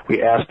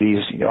 We ask these,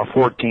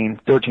 13,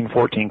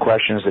 14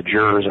 questions that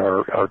jurors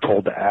are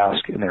told to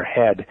ask in their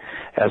head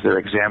as they're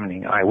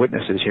examining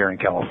eyewitnesses here in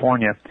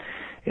California.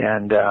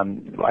 And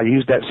I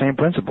used that same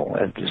principle,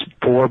 just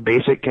 4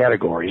 basic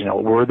categories.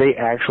 Were they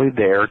actually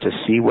there to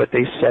see what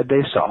they said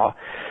they saw?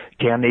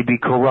 Can they be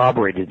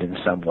corroborated in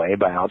some way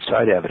by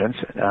outside evidence?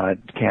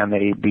 Can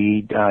they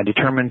be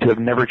determined to have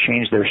never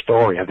changed their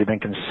story? Have they been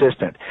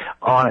consistent,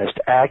 honest,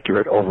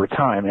 accurate over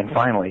time? And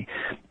finally,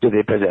 do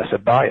they possess a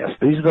bias?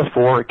 These are the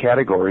 4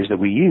 categories that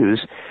we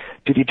use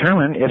to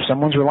determine if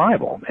someone's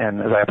reliable. And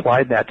as I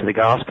applied that to the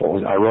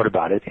Gospels, I wrote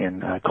about it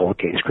in Cold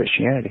Case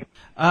Christianity.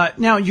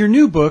 Now, your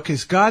new book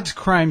is God's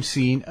Crime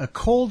Scene, A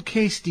Cold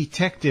Case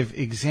Detective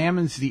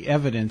Examines the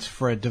Evidence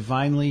for a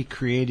Divinely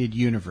Created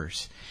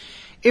Universe.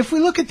 If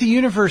we look at the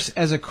universe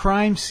as a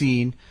crime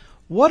scene,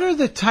 what are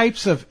the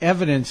types of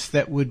evidence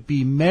that would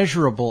be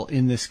measurable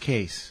in this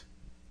case?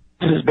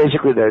 This is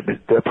basically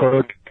the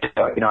approach.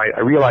 I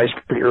realized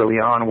pretty early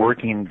on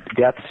working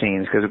death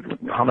scenes, because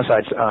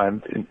homicide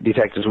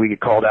detectives, we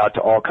get called out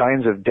to all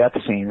kinds of death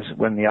scenes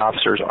when the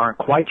officers aren't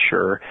quite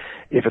sure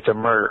if it's a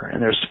murder.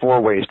 And there's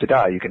 4 ways to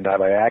die. You can die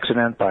by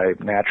accident, by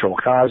natural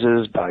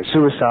causes, by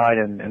suicide,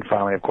 and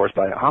finally, of course,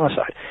 by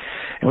homicide.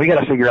 And we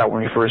got to figure out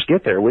when we first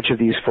get there which of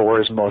these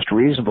 4 is most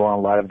reasonable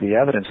in light of the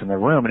evidence in the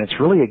room. And it's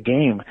really a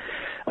game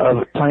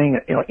of playing,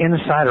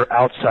 inside or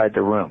outside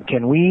the room.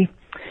 Can we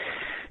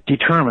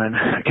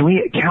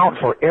account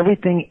for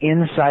everything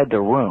inside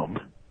the room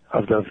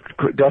of the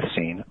death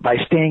scene by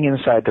staying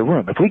inside the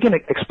room? If we can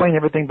explain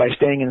everything by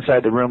staying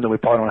inside the room, then we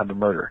probably don't have a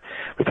murder.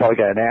 We probably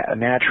got a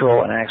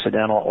natural, an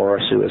accidental, or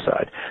a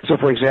suicide. So,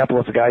 for example,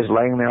 if the guy's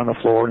laying there on the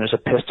floor and there's a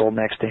pistol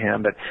next to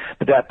him, but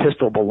that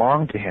pistol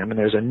belonged to him, and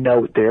there's a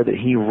note there that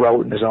he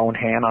wrote in his own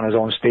hand on his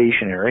own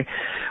stationery,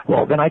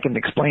 well, then I can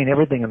explain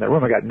everything in the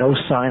room. I got no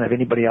sign of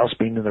anybody else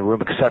being in the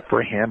room except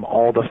for him.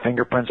 All the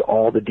fingerprints,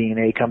 all the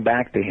DNA come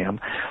back to him.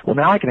 Well,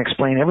 now I can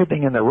explain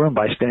everything in the room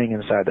by staying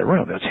inside the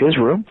room. That's his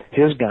room,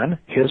 his gun,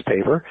 his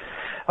paper.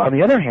 On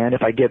the other hand,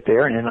 if I get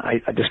there and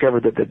I discover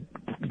that the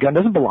gun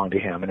doesn't belong to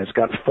him and it's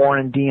got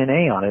foreign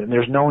DNA on it and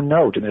there's no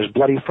note and there's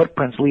bloody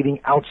footprints leading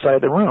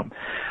outside the room,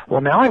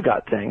 well, now I've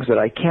got things that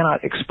I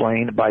cannot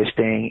explain by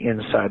staying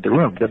inside the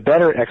room. The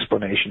better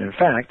explanation, in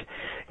fact,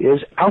 is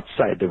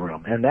outside the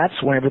room, and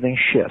that's when everything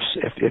shifts.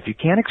 If you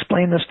can't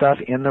explain the stuff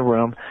in the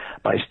room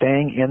by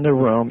staying in the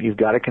room, you've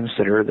got to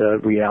consider the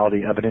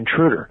reality of an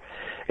intruder.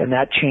 and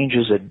that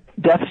changes a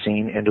death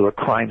scene into a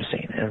crime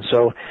scene. And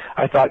so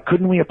I thought,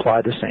 couldn't we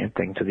apply the same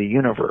thing to the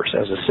universe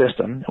as a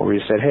system, where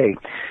we said, hey,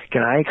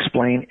 can I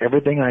explain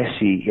everything I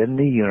see in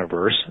the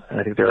universe? And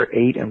I think there are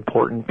 8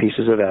 important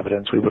pieces of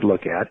evidence we would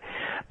look at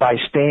by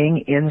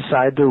staying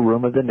inside the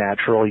room of the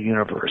natural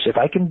universe. If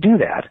I can do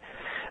that,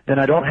 then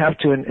I don't have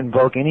to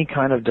invoke any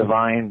kind of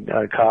divine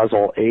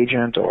causal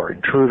agent or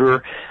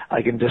intruder.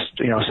 I can just,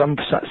 some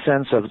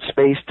sense of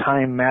space,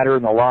 time, matter,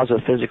 and the laws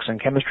of physics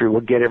and chemistry will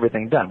get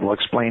everything done. We'll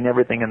explain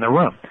everything in the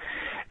room.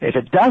 If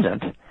it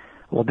doesn't,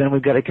 well, then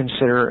we've got to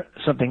consider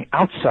something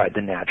outside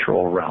the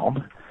natural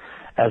realm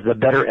as the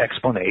better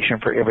explanation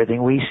for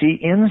everything we see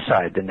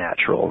inside the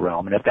natural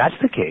realm. And if that's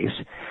the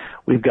case,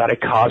 we've got a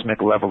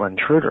cosmic level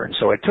intruder. And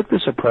so I took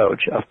this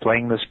approach of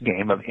playing this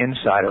game of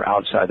inside or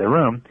outside the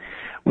room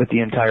with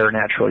the entire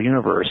natural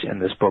universe in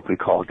this book we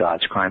call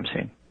God's Crime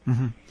Scene.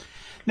 Mm-hmm.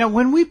 Now,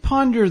 when we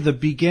ponder the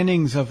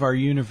beginnings of our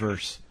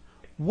universe,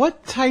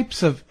 what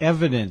types of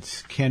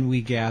evidence can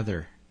we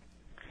gather?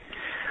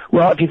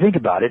 Well, if you think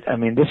about it, I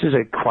mean, this is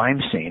a crime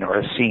scene or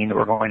a scene that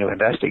we're going to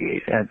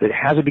investigate, and it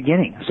has a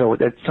beginning. So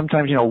that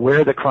sometimes,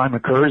 where the crime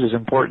occurs is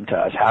important to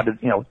us.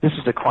 This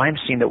is a crime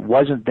scene that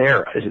wasn't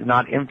there. It's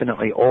not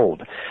infinitely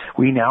old.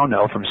 We now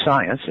know from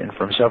science and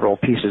from several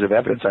pieces of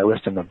evidence I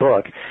list in the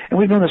book, and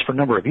we've known this for a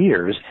number of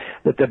years,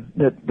 that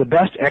the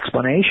best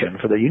explanation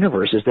for the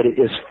universe is that it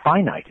is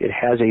finite. It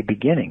has a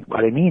beginning.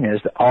 What I mean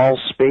is that all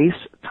space,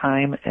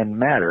 time, and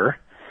matter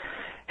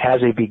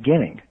has a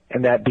beginning.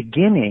 And that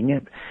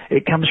beginning,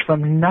 it comes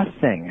from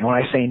nothing. And when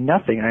I say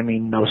nothing, I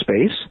mean no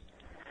space,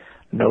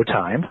 no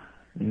time,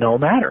 no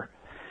matter.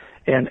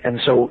 And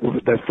so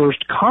the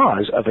first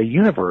cause of a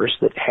universe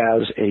that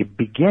has a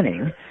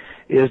beginning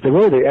is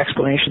really the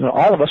explanation that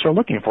all of us are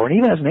looking for. And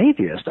even as an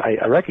atheist,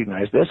 I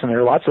recognize this, and there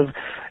are lots of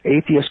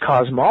atheist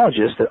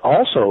cosmologists that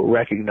also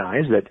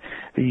recognize that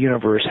the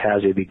universe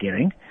has a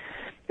beginning.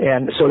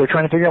 And so they're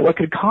trying to figure out what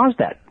could cause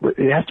that.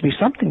 It has to be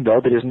something,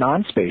 though, that is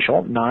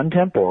non-spatial,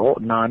 non-temporal,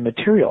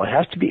 non-material. It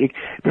has to be,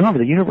 remember,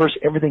 the universe,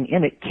 everything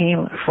in it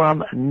came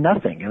from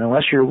nothing. And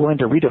unless you're willing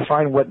to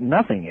redefine what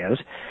nothing is,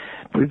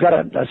 we've got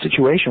a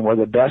situation where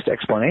the best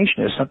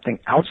explanation is something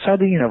outside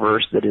the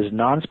universe that is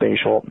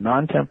non-spatial,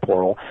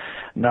 non-temporal,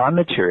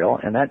 non-material,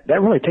 and that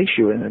really takes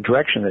you in a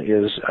direction that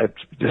is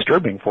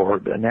disturbing for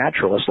a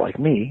naturalist like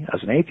me,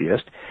 as an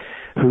atheist,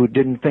 who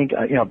didn't think,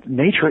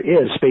 nature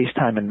is space,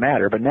 time, and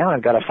matter, but now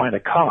I've got to find a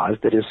cause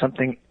that is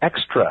something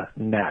extra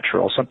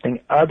natural, something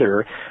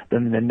other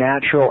than the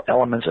natural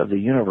elements of the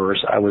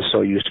universe I was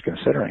so used to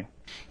considering.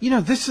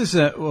 This is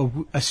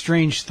a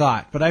strange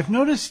thought, but I've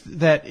noticed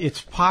that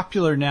it's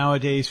popular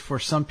nowadays for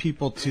some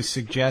people to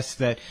suggest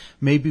that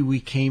maybe we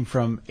came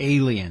from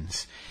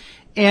aliens.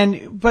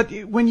 But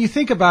when you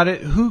think about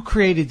it, who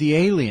created the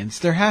aliens?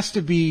 There has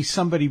to be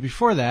somebody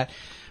before that.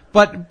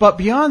 But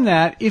beyond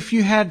that, if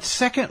you had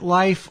second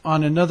life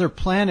on another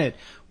planet,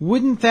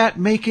 wouldn't that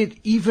make it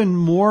even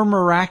more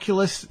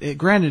miraculous?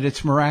 Granted,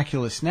 it's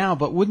miraculous now,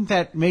 but wouldn't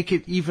that make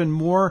it even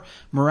more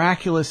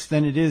miraculous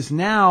than it is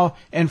now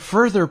and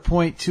further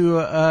point to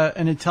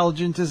an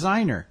intelligent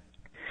designer?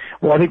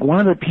 Well, I think one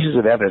of the pieces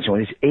of evidence,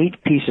 these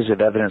 8 pieces of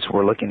evidence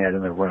we're looking at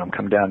in the room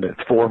come down to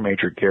 4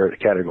 major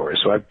categories.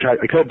 So I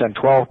could have done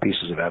 12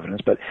 pieces of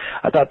evidence, but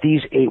I thought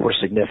these 8 were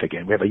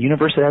significant. We have a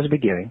universe that has a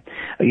beginning,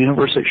 a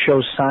universe that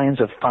shows signs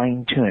of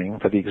fine-tuning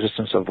for the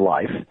existence of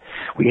life.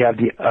 We have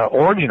the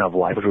origin of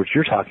life, which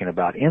you're talking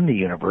about, in the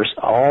universe,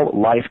 all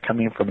life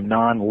coming from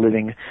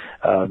non-living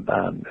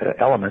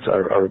elements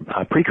or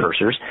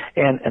precursors.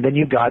 And then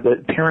you've got the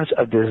appearance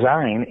of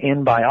design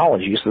in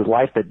biology. So the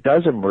life that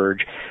does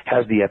emerge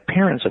has the appearance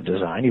of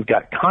design. You've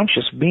got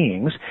conscious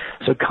beings,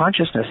 so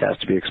consciousness has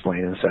to be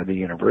explained inside the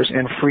universe,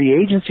 and free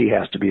agency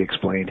has to be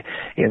explained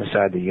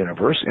inside the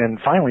universe. And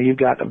finally, you've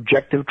got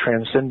objective,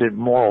 transcendent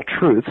moral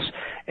truths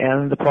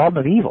and the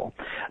problem of evil.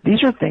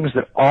 These are things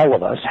that all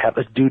of us have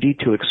a duty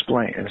to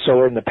explain. And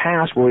so in the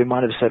past, where we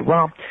might have said,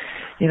 well,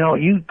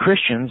 you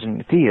Christians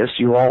and theists,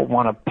 you all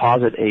want to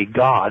posit a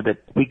God that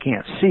we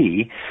can't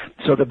see,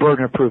 so the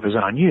burden of proof is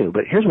on you.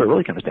 But here's what it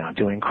really comes down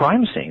to. In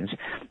crime scenes,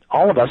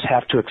 all of us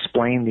have to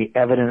explain the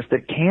evidence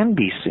that can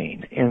be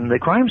seen in the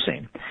crime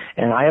scene.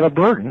 And I have a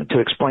burden to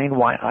explain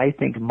why I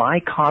think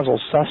my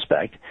causal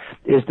suspect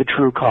is the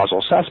true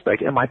causal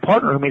suspect. And my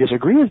partner, who may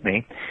disagree with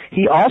me,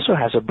 he also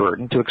has a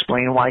burden to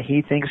explain why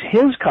he thinks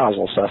his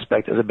causal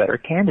suspect is a better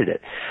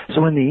candidate.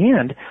 So in the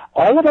end,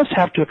 all of us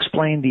have to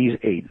explain these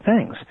 8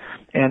 things.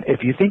 And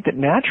if you think that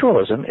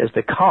naturalism is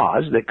the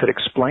cause that could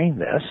explain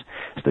this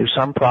through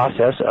some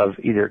process of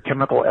either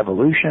chemical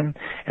evolution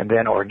and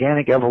then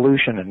organic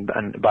evolution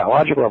and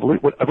biological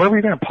evolution, whatever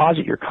you're going to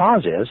posit your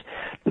cause is,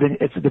 then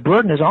the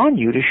burden is on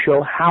you to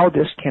show how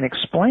this can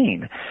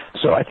explain.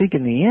 So I think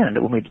in the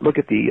end, when we look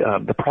at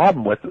the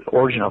problem with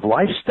origin of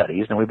life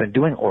studies, and we've been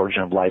doing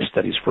origin of life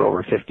studies for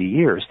over 50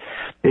 years,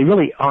 they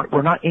really aren't,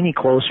 we're not any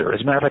closer.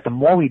 As a matter of fact, the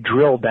more we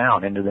drill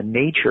down into the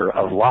nature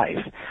of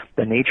life,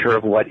 the nature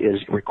of what is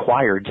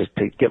required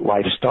to get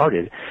life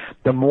started,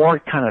 the more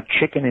kind of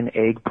chicken and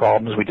egg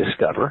problems we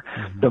discover,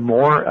 the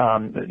more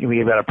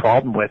we've got a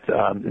problem with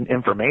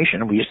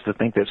information. We used to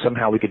think that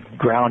somehow we could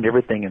ground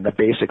everything in the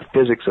basic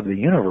physics of the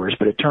universe,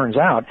 but it turns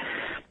out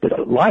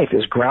that life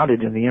is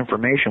grounded in the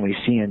information we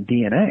see in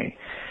DNA.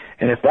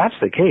 And if that's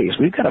the case,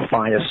 we've got to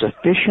find a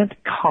sufficient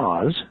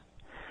cause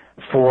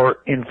for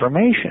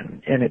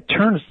information. And it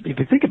turns, if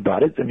you think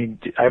about it, I mean,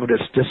 I would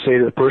just say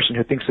to the person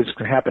who thinks this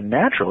can happen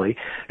naturally,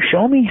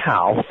 show me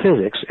how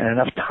physics, and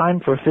enough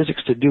time for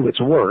physics to do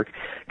its work,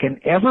 can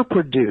ever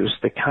produce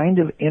the kind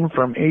of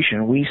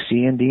information we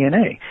see in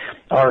DNA.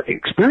 Our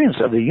experience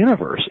of the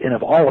universe and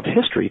of all of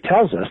history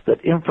tells us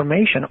that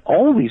information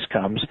always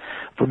comes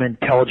from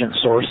intelligent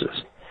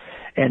sources.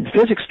 And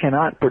physics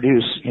cannot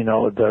produce,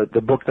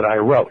 the book that I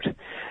wrote.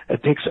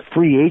 It takes a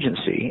free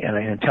agency and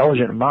an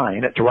intelligent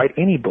mind to write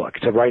any book,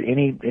 to write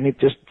any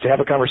just to have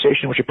a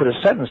conversation which you put a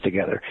sentence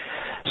together.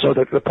 So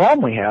the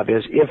problem we have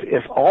is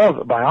if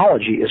all of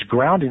biology is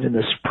grounded in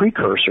this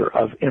precursor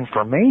of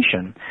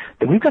information,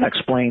 then we've got to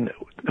explain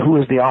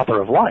who is the author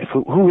of life,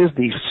 who is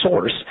the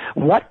source,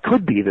 what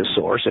could be the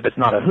source if it's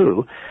not a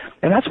who.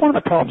 And that's one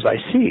of the problems I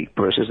see,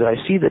 Bruce, is that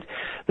I see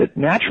that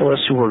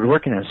naturalists who are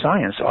working in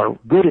science are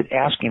good at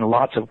asking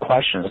lots of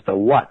questions, the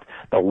what,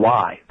 the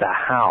why, the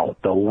how,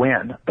 the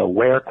when, the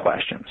where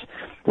questions.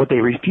 What they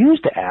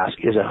refuse to ask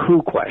is a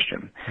who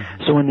question.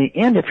 Mm-hmm. So in the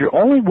end, if you're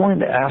only willing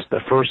to ask the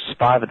first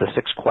 5 of the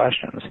 6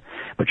 questions,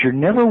 but you're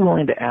never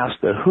willing to ask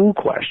the who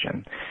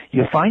question,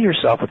 you find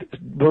yourself with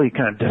really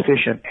kind of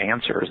deficient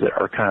answers that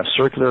are kind of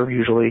circular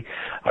usually,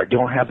 or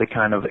don't have the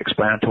kind of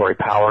explanatory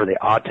power they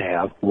ought to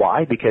have.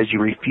 Why? Because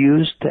you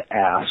refuse to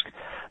ask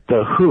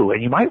the who.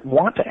 And you might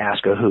want to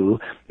ask a who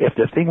if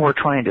the thing we're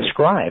trying to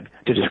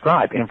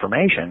describe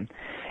information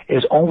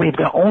is we've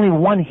got only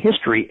one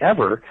history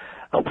ever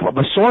of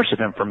a source of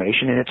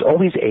information, and it's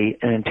always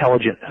an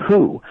intelligent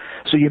who.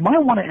 So you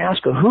might want to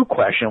ask a who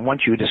question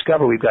once you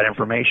discover we've got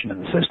information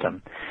in the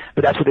system.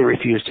 But that's what they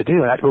refuse to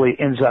do, and that really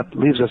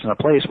leaves us in a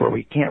place where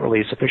we can't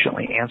really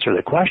sufficiently answer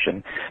the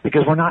question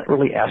because we're not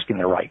really asking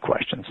the right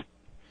questions.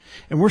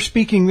 And we're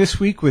speaking this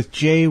week with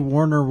J.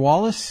 Warner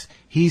Wallace.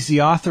 He's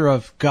the author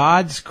of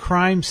God's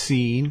Crime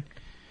Scene.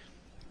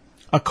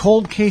 A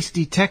cold case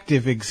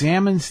detective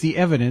examines the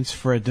evidence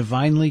for a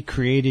divinely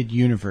created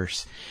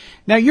universe.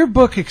 Now, your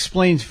book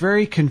explains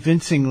very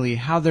convincingly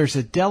how there's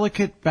a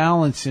delicate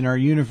balance in our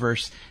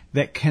universe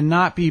that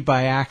cannot be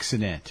by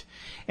accident.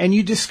 And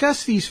you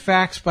discuss these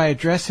facts by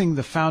addressing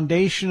the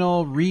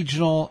foundational,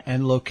 regional,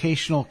 and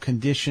locational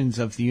conditions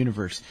of the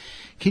universe.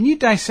 Can you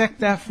dissect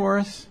that for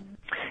us?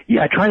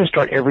 Yeah, I try to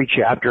start every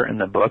chapter in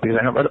the book because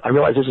I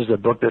realize this is a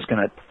book that's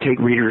going to take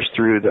readers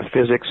through the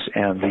physics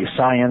and the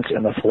science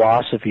and the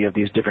philosophy of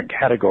these different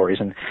categories,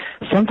 and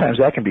sometimes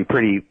that can be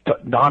pretty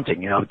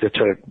daunting,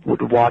 to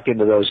walk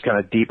into those kind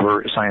of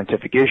deeper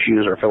scientific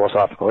issues or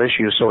philosophical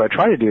issues. So what I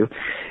try to do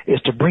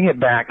is to bring it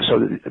back so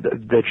that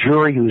the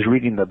jury who's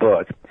reading the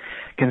book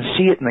can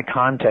see it in the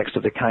context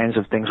of the kinds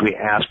of things we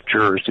ask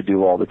jurors to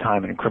do all the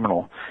time in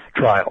criminal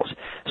trials.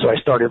 So I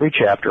start every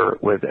chapter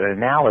with an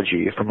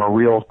analogy from a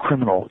real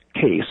criminal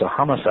case, a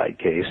homicide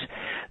case.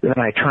 Then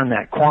I turn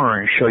that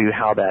corner and show you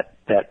how that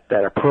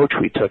approach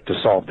we took to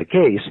solve the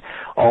case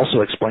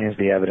also explains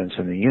the evidence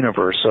in the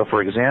universe. So,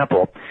 for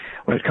example,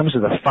 when it comes to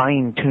the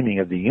fine-tuning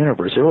of the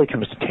universe, it really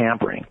comes to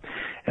tampering.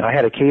 And I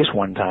had a case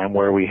one time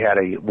where we had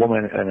a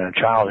woman and a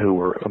child who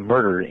were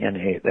murdered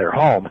in their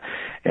home,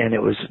 and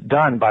it was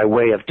done by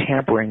way of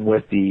tampering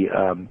with the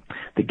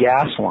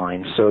gas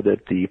line so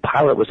that the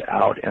pilot was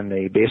out, and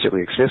they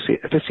basically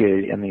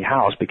asphyxiated in the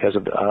house because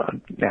of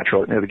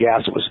the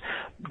gas that was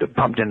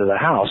pumped into the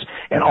house,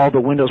 and all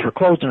the windows were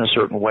closed in a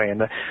certain way,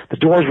 and the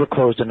doors were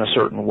closed in a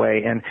certain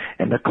way, and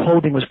the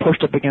clothing was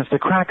pushed up against the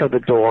crack of the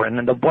door, and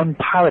then the one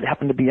pilot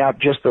happened to be out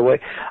just the way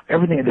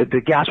everything,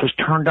 the gas was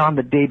turned on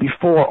the day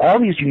before. All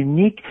these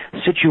unique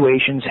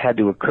situations had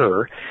to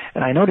occur,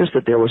 and I noticed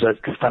that there was a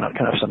kind of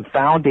some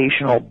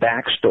foundational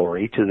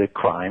backstory to the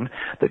crime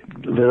that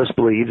let us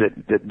believe that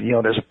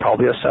there's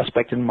probably a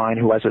suspect in mind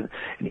who has an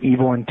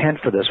evil intent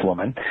for this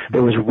woman.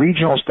 There was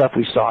regional stuff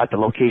we saw at the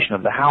location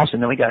of the house,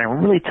 and then we got in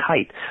really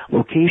tight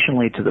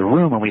locationally to the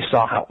room, and we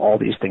saw how all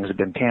these things had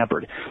been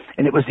tampered.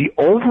 And it was the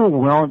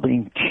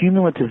overwhelming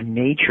cumulative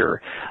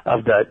nature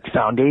of the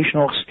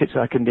foundational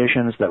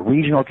conditions, the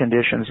regional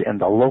conditions,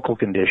 and the local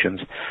conditions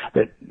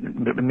that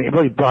it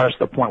really brought us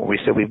to the point where we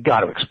said, we've got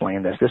to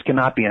explain this. This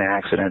cannot be an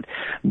accident.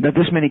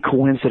 This many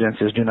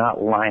coincidences do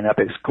not line up.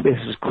 This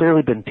has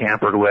clearly been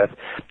tampered with.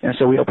 And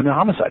so we opened a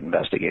homicide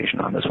investigation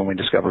on this when we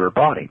discovered her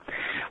body.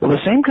 Well,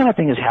 the same kind of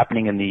thing is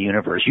happening in the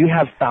universe. You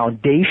have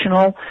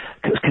foundational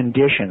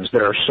conditions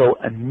that are so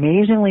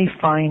amazingly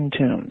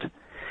fine-tuned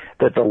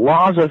that the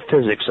laws of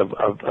physics,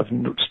 of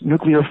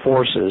nuclear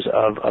forces,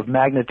 of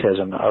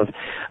magnetism, of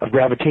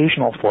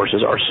gravitational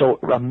forces are so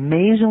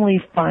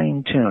amazingly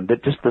fine-tuned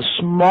that just the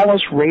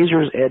smallest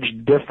razor's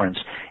edge difference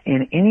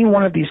in any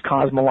one of these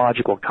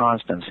cosmological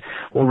constants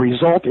will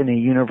result in a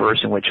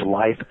universe in which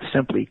life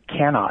simply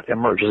cannot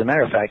emerge. As a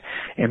matter of fact,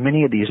 in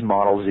many of these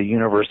models, the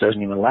universe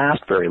doesn't even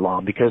last very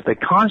long because the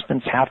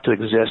constants have to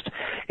exist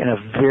in a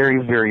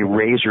very, very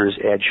razor's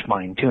edge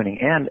fine-tuning.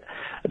 And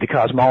the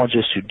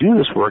cosmologists who do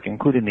this work,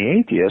 including the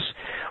atheists,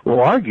 will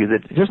argue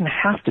that it doesn't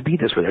have to be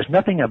this way. There's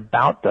nothing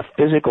about the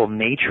physical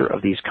nature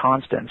of these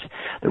constants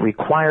that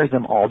requires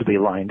them all to be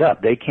lined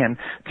up. They can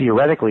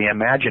theoretically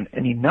imagine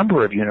any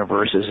number of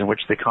universes in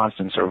which the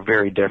constants are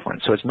very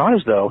different. So it's not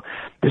as though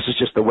this is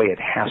just the way it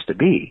has to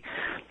be.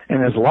 And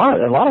there's a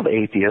lot of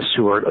atheists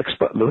who are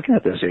looking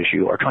at this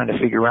issue are trying to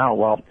figure out,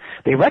 well,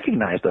 they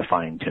recognize the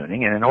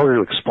fine-tuning, and in order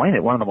to explain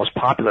it, one of the most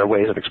popular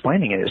ways of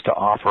explaining it is to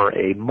offer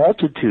a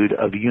multitude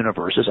of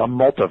universes, a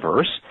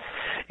multiverse,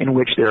 in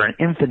which there are an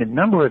infinite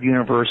number of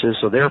universes,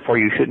 so therefore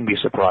you shouldn't be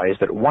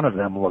surprised that one of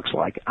them looks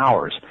like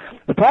ours.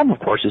 The problem,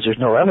 of course, is there's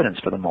no evidence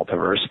for the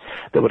multiverse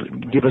that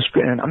would give us,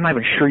 and I'm not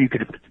even sure you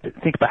could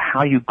think about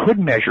how you could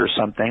measure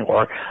something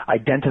or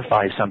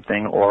identify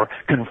something or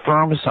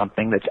confirm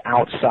something that's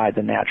outside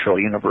the natural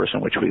universe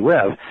in which we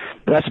live.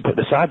 But that's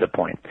beside the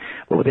point.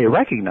 But what they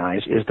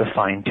recognize is the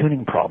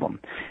fine-tuning problem.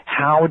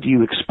 How do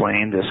you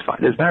explain this? As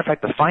a matter of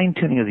fact, the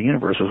fine-tuning of the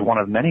universe was one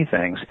of many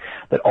things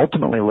that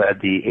ultimately led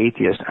the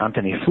atheist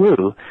Anthony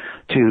Flew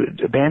to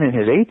abandon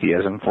his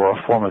atheism for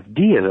a form of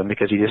deism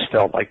because he just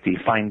felt like the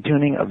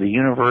fine-tuning of the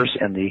universe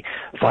and the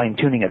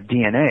fine-tuning of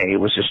DNA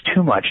was just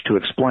too much to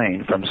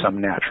explain from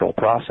some natural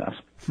process.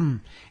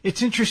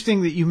 It's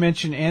interesting that you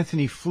mentioned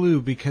Anthony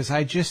Flew because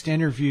I just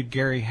interviewed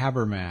Gary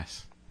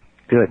Habermas.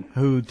 Good.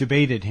 Who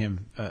debated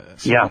him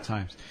several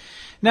times.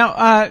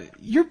 Now,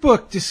 your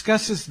book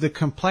discusses the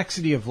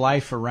complexity of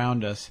life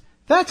around us.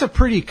 That's a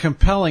pretty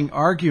compelling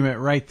argument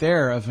right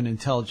there of an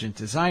intelligent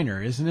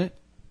designer, isn't it?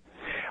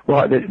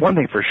 Well, one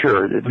thing for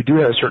sure, we do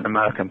have a certain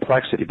amount of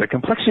complexity, but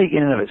complexity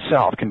in and of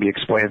itself can be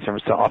explained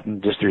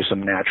often just through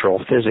some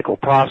natural physical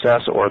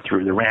process or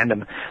through the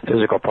random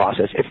physical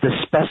process. It's the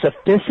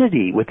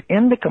specificity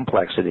within the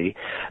complexity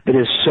that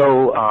is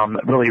so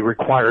really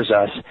requires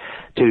us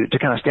to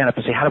kind of stand up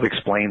and say, how do we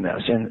explain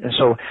this? And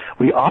so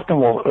we often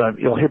will,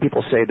 you'll hear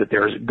people say that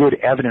there's good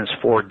evidence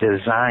for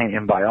design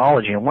in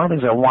biology. And one of the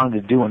things I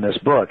wanted to do in this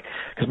book,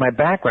 because my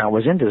background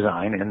was in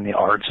design and the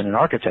arts and in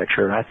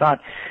architecture, and I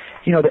thought,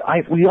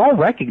 we all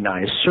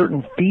recognize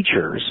certain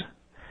features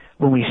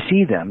when we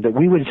see them that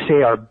we would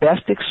say are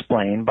best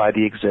explained by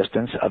the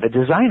existence of a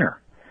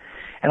designer.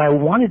 And I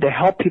wanted to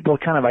help people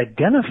kind of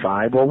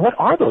identify, well, what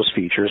are those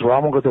features? Well, I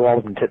won't go through all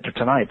of them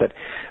tonight, but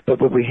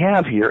what we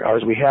have here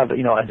is we have,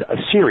 a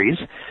series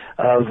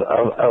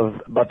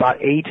of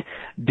about 8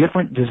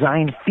 different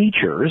design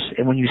features.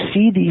 And when you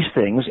see these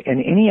things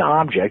in any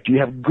object, you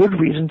have good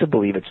reason to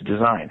believe it's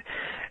design.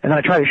 And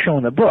I try to show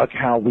in the book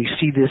how we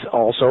see this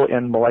also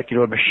in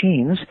molecular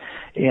machines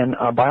in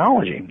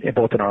biology,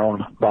 both in our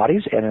own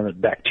bodies and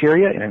in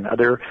bacteria and in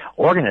other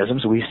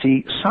organisms. We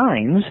see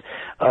signs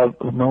of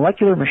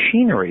molecular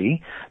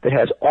machinery that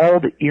has all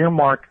the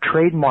earmarked,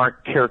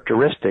 trademark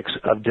characteristics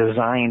of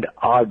designed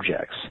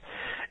objects.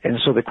 And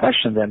so the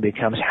question then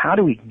becomes, how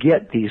do we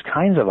get these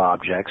kinds of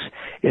objects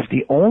if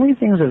the only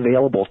things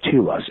available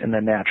to us in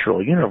the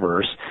natural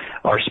universe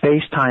are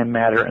space-time,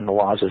 matter, and the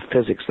laws of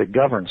physics that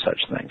govern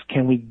such things?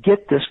 Can we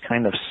get this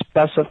kind of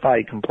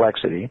specified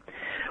complexity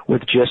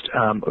with just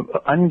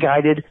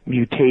unguided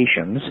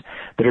mutations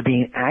that are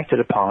being acted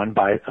upon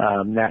by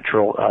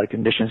natural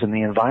conditions in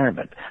the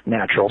environment,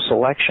 natural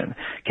selection?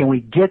 Can we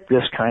get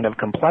this kind of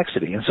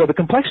complexity? And so the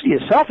complexity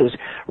itself is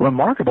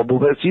remarkable,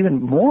 but it's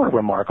even more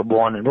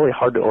remarkable and really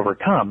hard to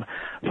overcome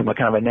from a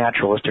kind of a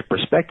naturalistic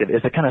perspective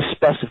is the kind of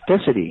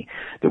specificity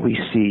that we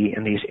see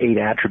in these 8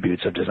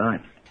 attributes of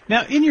design.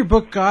 Now, in your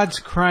book, God's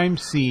Crime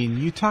Scene,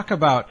 you talk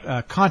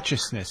about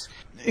consciousness.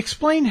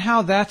 Explain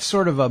how that's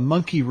sort of a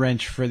monkey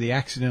wrench for the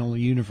accidental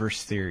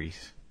universe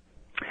theories.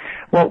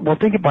 Well,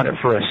 think about it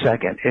for a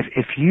second.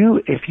 If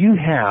you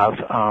have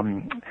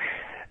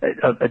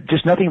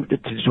just nothing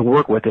to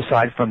work with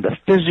aside from the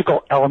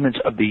physical elements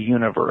of the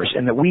universe,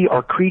 and that we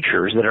are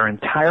creatures that are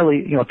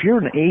entirely, if you're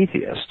an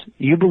atheist,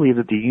 you believe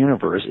that the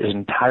universe is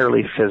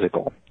entirely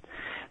physical.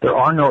 There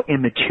are no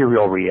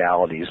immaterial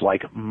realities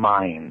like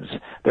minds.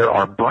 There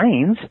are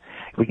brains.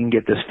 We can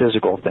get this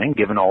physical thing,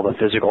 given all the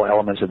physical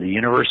elements of the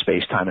universe,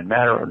 space, time, and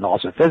matter, and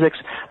laws of physics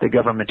that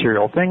govern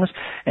material things,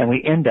 and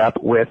we end up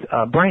with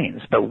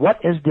brains. But what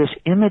is this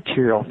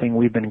immaterial thing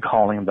we've been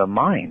calling the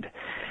mind?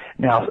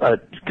 Now,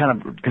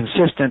 kind of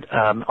consistent,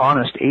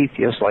 honest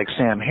atheists like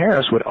Sam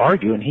Harris would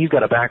argue, and he's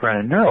got a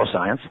background in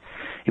neuroscience,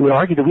 he would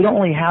argue that we don't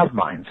only have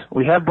minds.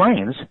 We have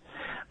brains,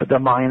 but the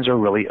minds are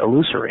really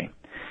illusory.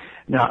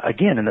 Now,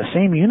 again, in the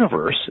same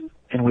universe,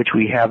 in which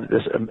we have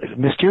this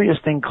mysterious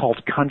thing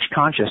called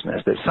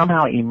consciousness that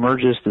somehow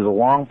emerges through the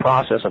long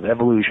process of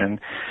evolution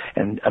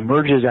and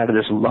emerges out of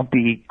this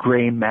lumpy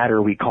gray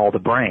matter we call the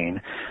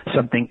brain.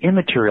 Something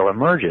immaterial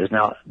emerges.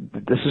 Now,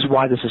 this is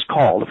why this is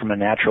called, from a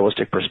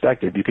naturalistic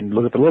perspective, you can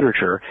look at the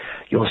literature,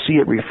 you'll see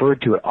it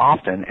referred to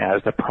often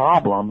as the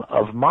problem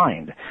of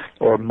mind,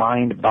 or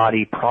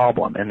mind-body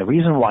problem. And the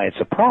reason why it's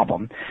a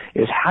problem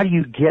is how do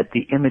you get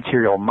the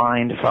immaterial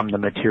mind from the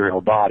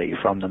material body,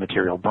 from the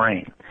material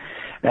brain?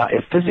 Now,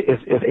 if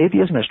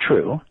atheism is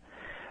true,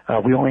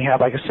 we only have,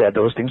 like I said,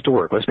 those things to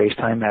work with,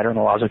 space-time, matter, and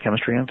the laws of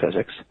chemistry and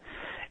physics.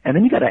 And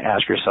then you got to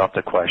ask yourself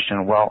the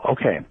question, well,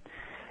 okay,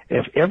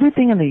 if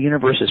everything in the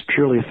universe is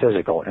purely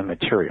physical and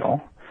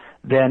material,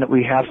 then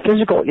we have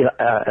physical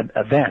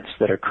events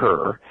that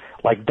occur,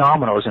 like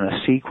dominoes in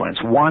a sequence,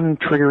 one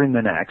triggering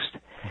the next,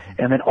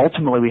 and then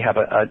ultimately we have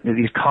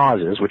these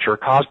causes, which are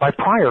caused by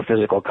prior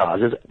physical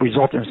causes,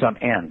 result in some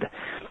end.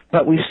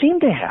 But we seem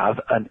to have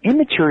an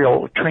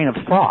immaterial train of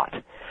thought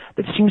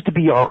that seems to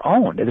be our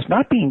own. It is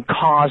not being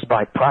caused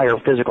by prior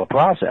physical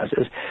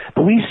processes,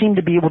 but we seem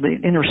to be able to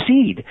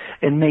intercede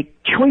and make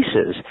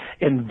choices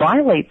and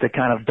violate the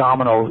kind of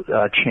domino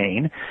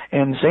chain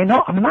and say,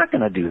 no, I'm not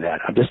going to do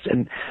that.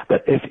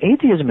 But if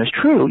atheism is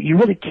true, you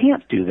really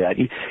can't do that.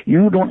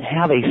 You don't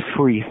have a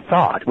free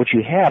thought. What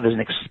you have is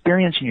an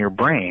experience in your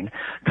brain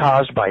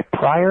caused by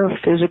prior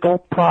physical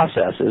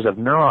processes of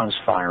neurons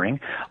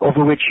firing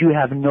over which you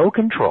have no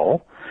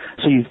control.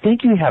 So you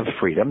think you have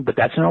freedom, but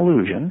that's an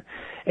illusion.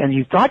 And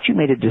you thought you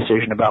made a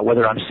decision about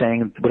whether what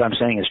I'm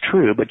saying is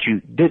true, but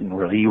you didn't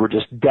really. You were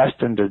just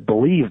destined to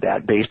believe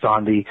that based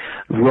on the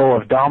row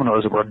of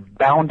dominoes that were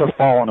bound to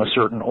fall in a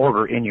certain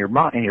order in your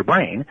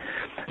brain.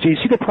 So you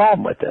see the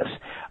problem with this.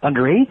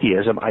 Under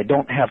atheism, I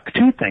don't have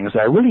two things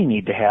that I really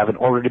need to have in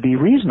order to be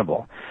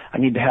reasonable. I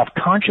need to have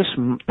conscious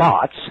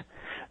thoughts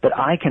that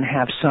I can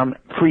have some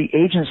free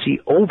agency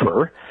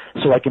over,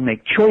 so I can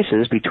make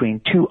choices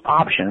between two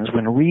options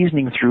when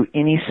reasoning through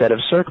any set of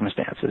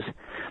circumstances.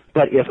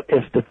 But if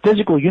the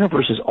physical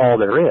universe is all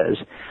there is,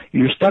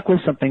 you're stuck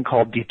with something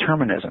called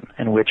determinism,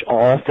 in which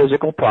all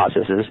physical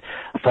processes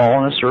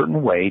fall in a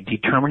certain way,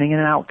 determining an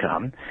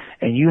outcome,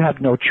 and you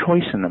have no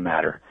choice in the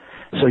matter.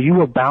 So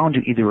you are bound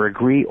to either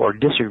agree or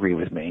disagree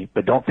with me,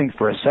 but don't think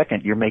for a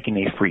second you're making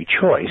a free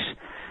choice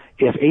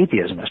if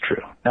atheism is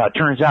true. Now, it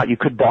turns out you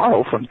could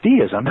borrow from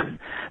theism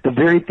the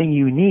very thing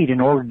you need in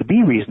order to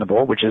be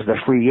reasonable, which is the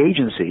free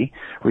agency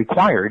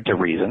required to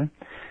reason.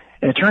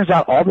 And it turns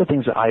out all the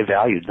things that I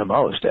valued the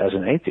most as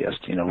an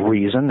atheist,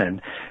 reason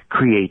and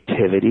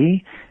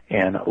creativity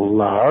and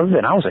love,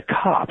 and I was a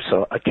cop,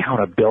 so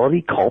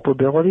accountability,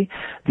 culpability,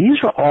 these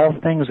are all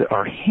things that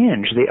are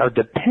hinged, they are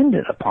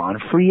dependent upon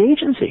free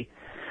agency.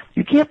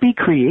 You can't be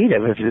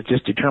creative if you're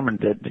just determined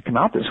to come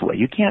out this way.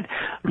 You can't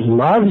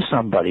love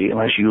somebody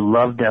unless you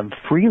love them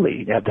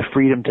freely. You have the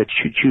freedom to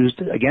choose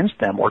against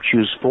them or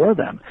choose for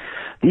them.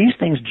 These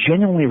things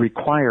genuinely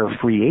require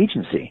free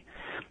agency.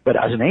 But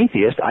as an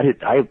atheist,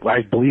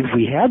 I believe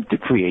we had the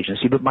free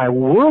agency, but my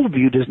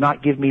worldview does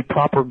not give me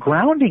proper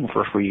grounding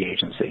for free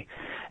agency.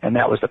 And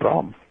that was the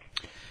problem.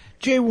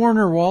 J.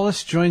 Warner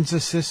Wallace joins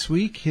us this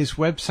week. His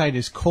website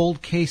is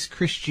Cold Case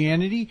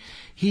Christianity.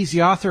 He's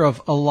the author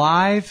of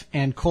Alive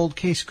and Cold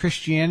Case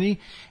Christianity,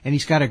 and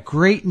he's got a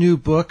great new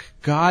book,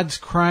 God's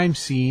Crime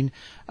Scene.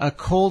 A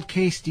cold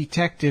case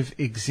detective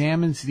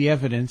examines the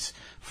evidence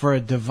for a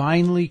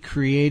divinely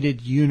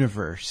created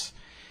universe.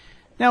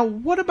 Now,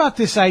 what about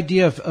this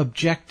idea of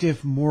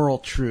objective moral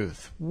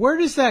truth? Where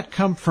does that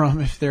come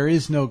from if there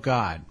is no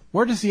God?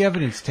 Where does the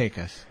evidence take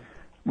us?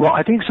 Well,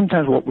 I think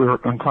sometimes what we're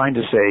inclined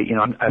to say,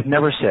 I've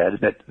never said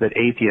that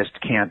atheists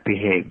can't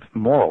behave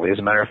morally. As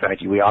a matter of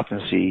fact, we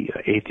often see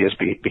atheists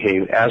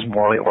behave as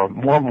morally or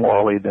more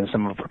morally than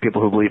some of the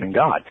people who believe in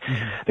God.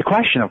 Mm-hmm. The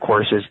question, of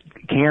course, is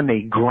can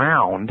they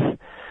ground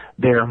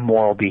their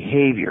moral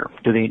behavior?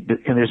 Does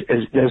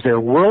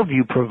their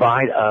worldview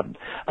provide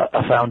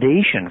a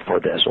foundation for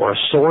this or a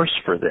source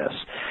for this?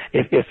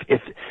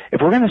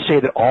 If we're going to say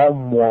that all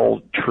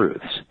moral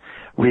truths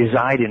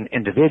reside in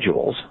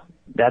individuals,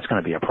 that's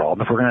going to be a problem.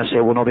 If we're going to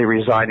say, well, no, they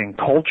reside in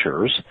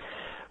cultures,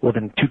 well,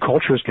 then two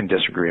cultures can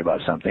disagree about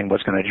something.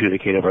 What's going to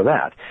adjudicate over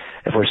that?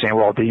 If we're saying,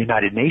 well, the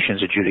United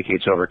Nations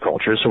adjudicates over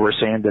cultures, so we're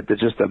saying that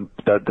just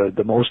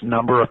the most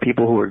number of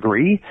people who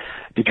agree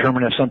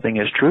determine if something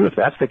is true. If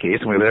that's the case,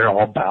 then we better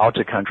all bow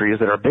to countries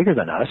that are bigger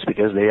than us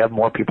because they have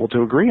more people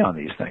to agree on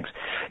these things.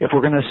 If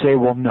we're going to say,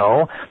 well,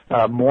 no,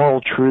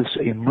 moral truths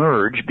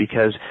emerge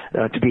because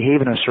to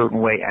behave in a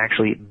certain way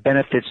actually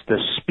benefits the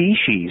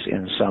species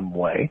in some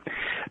way,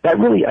 that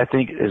really, I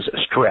think, is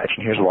a stretch,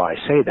 and here's why I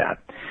say that.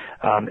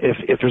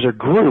 If there's a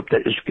group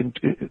that is,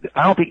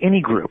 I don't think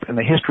any group in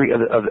the history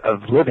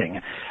of living,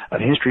 of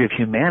the history of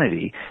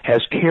humanity,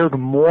 has cared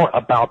more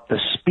about the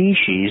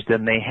species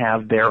than they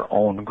have their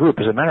own group.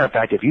 As a matter of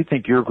fact, if you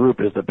think your group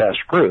is the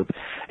best group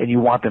and you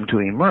want them to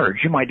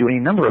emerge, you might do any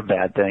number of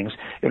bad things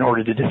in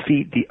order to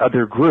defeat the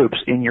other groups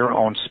in your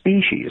own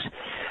species.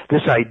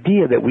 this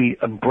idea that we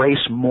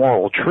embrace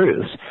moral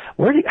truths.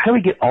 How do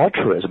we get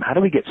altruism? How do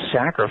we get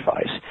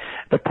sacrifice?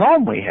 The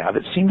problem we have,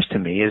 it seems to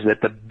me, is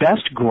that the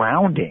best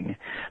grounding,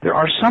 there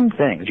are some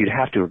things you'd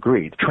have to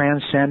agree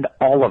transcend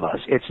all of us.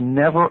 It's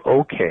never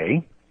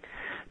okay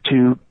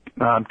to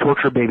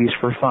torture babies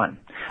for fun,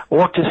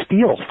 or to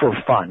steal for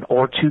fun,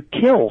 or to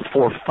kill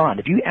for fun.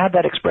 If you add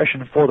that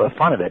expression for the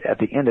fun of it at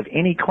the end of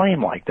any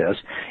claim like this,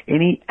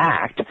 any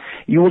act,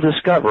 you will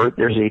discover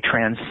there's a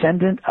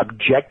transcendent,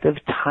 objective,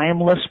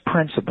 timeless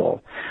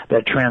principle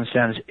that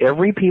transcends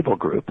every people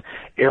group,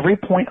 every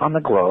point on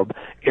the globe,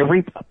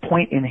 every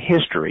point in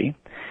history.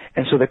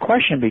 And so the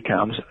question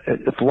becomes,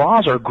 if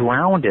laws are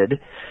grounded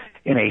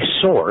in a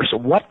source,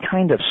 what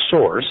kind of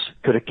source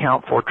could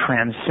account for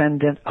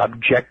transcendent,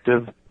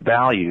 objective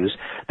values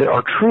that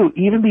are true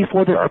even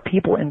before there are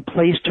people in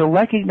place to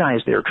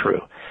recognize they're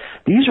true?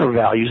 These are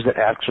values that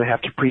actually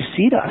have to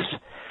precede us.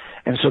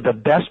 And so the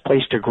best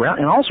place to ground,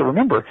 and also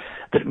remember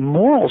that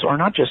morals are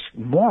not just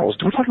morals.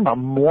 We're talking about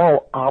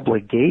moral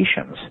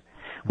obligations.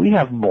 We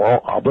have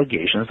moral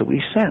obligations that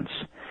we sense.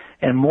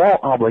 And moral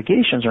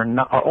obligations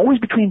are always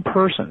between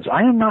persons.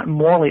 I am not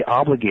morally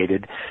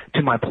obligated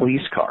to my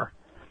police car,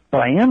 but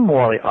I am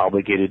morally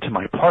obligated to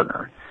my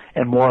partner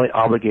and morally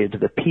obligated to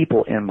the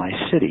people in my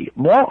city.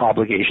 Moral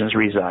obligations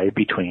reside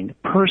between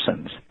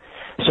persons.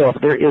 So if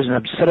there is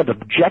a set of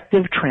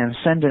objective,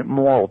 transcendent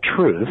moral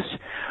truths,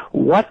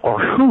 what or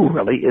who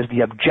really is the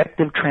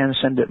objective,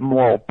 transcendent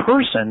moral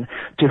person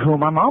to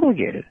whom I'm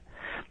obligated?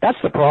 That's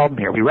the problem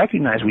here. We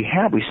recognize we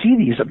see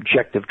these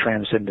objective,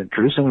 transcendent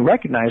truths, and we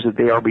recognize that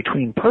they are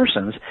between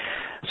persons.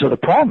 So the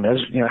problem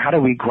is, how do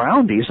we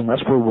ground these unless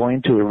we're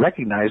willing to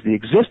recognize the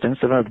existence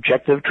of an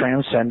objective,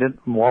 transcendent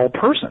moral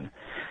person?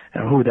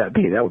 And who would that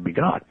be? That would be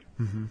God.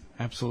 Mm-hmm.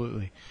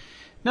 Absolutely.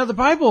 Now, the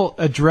Bible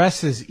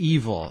addresses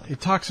evil.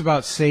 It talks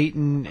about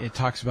Satan. It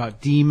talks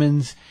about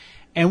demons.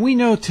 And we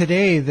know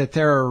today that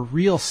there are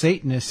real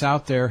Satanists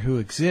out there who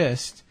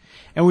exist.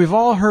 And we've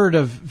all heard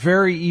of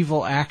very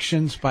evil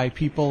actions by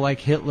people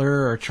like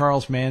Hitler or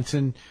Charles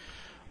Manson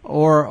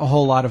or a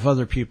whole lot of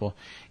other people.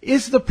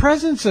 Is the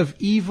presence of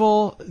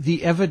evil the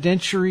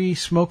evidentiary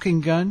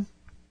smoking gun?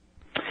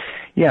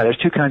 Yeah, there's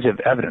two kinds of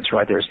evidence,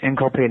 right? There's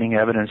inculpating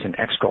evidence and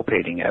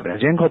exculpating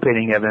evidence.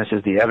 Inculpating evidence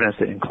is the evidence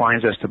that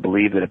inclines us to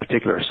believe that a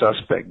particular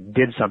suspect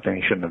did something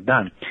he shouldn't have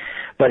done.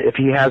 But if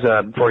he has,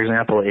 for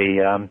example,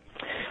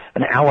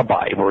 an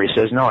alibi where he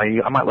says, no,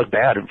 I might look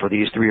bad for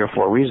these 3 or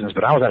 4 reasons,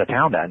 but I was out of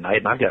town that night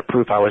and I've got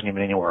proof I wasn't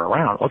even anywhere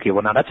around. Okay,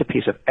 well now that's a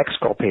piece of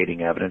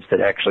exculpating evidence that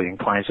actually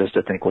inclines us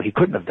to think, well, he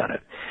couldn't have done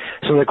it.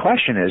 So the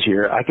question is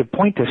here, I could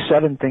point to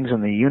 7 things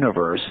in the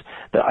universe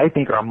that I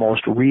think are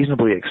most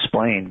reasonably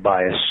explained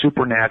by a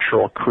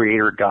supernatural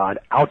creator God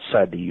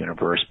outside the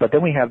universe, but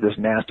then we have this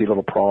nasty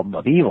little problem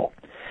of evil.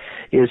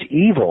 Is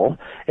evil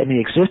and the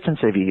existence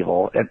of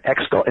evil an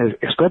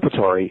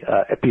exculpatory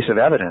piece of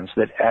evidence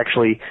that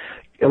actually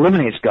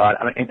eliminates God?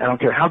 I don't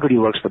care how good he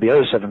looks for the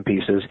other 7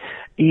 pieces.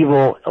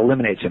 Evil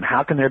eliminates him.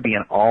 How can there be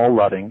an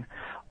all-loving,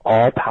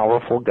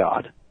 all-powerful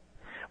God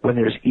when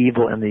there's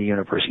evil in the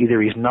universe?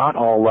 Either he's not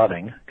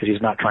all-loving because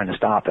he's not trying to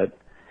stop it,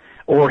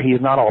 or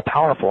he's not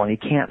all-powerful and he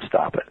can't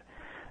stop it.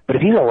 But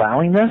if he's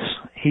allowing this,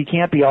 he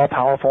can't be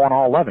all-powerful and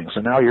all-loving.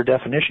 So now your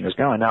definition is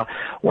gone. Now,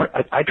 what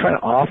I try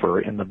to offer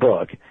in the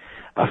book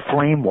a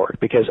framework,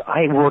 because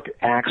I work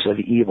acts of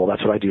evil.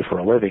 That's what I do for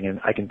a living,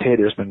 and I can tell you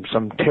there's been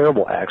some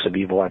terrible acts of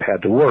evil I've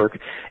had to work,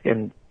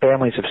 and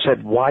families have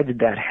said, why did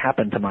that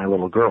happen to my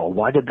little girl?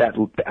 Why did that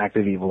act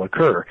of evil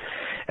occur?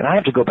 And I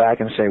have to go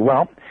back and say,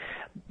 well,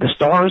 the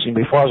stars, and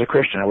before I was a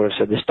Christian, I would have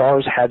said the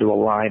stars had to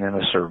align in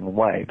a certain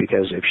way,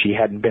 because if she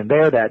hadn't been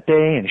there that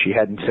day, and she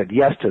hadn't said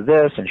yes to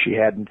this, and she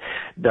hadn't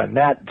done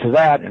that to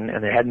that, and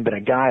there hadn't been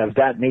a guy of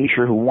that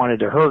nature who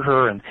wanted to hurt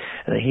her, and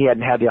he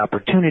hadn't had the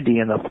opportunity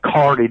in the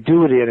car to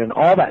do it in, and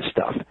all that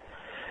stuff.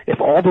 If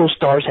all those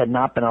stars had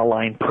not been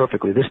aligned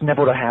perfectly, this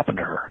never would have happened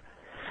to her.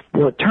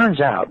 Well, it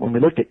turns out, when we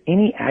looked at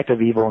any act of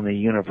evil in the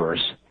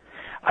universe,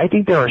 I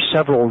think there are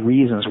several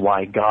reasons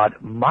why God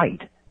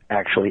might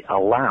actually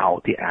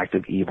allow the act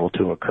of evil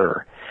to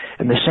occur.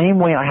 In the same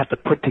way I have to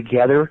put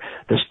together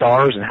the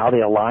stars and how they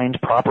aligned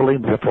properly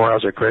before I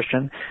was a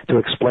Christian to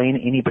explain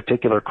any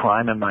particular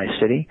crime in my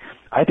city,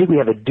 I think we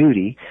have a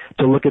duty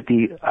to look at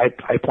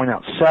I point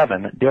out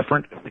 7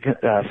 different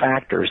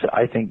factors that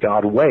I think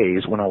God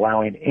weighs when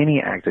allowing any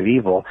act of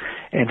evil,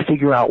 and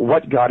figure out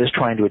what God is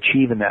trying to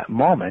achieve in that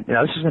moment.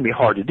 Now, this is going to be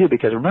hard to do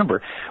because,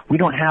 remember,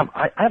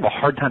 I have a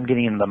hard time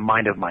getting into the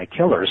mind of my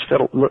killers,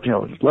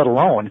 let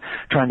alone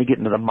trying to get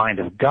into the mind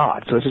of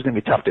God. So this is going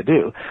to be tough to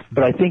do.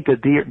 But I think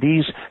that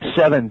these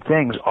 7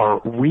 things are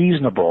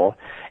reasonable,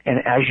 and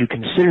as you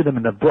consider them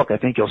in the book, I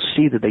think you'll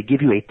see that they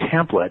give you a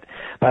template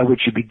by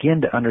which you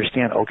begin to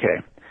understand, okay,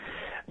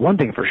 one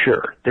thing for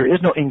sure, there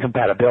is no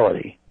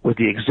incompatibility with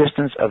the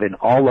existence of an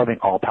all-loving,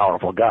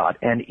 all-powerful God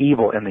and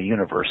evil in the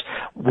universe.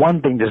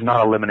 One thing does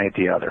not eliminate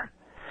the other.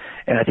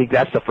 And I think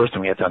that's the first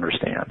thing we have to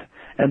understand.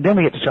 And then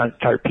we have to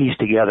try to piece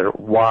together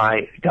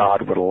why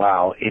God would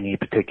allow any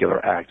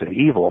particular act of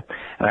evil.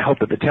 And I hope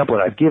that the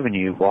template I've given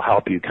you will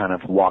help you kind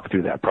of walk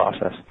through that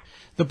process.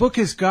 The book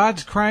is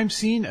God's Crime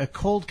Scene. A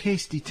cold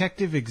case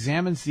detective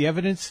examines the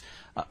evidence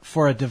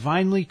for a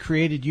divinely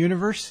created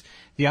universe.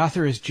 The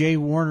author is J.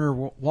 Warner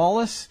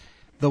Wallace.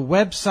 The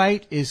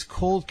website is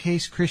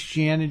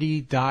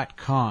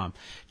coldcasechristianity.com.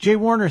 J.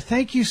 Warner,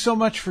 thank you so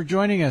much for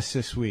joining us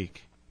this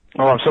week.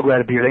 Oh, I'm so glad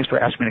to be here. Thanks for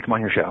asking me to come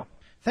on your show.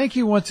 Thank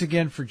you once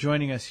again for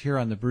joining us here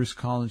on the Bruce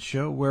Collins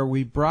Show, where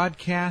we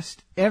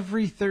broadcast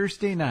every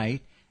Thursday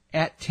night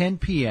at 10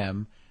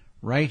 p.m.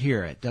 right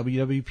here at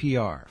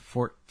WWPR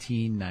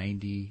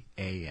 1490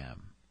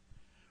 AM.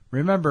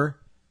 Remember,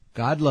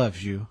 God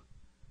loves you.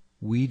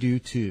 We do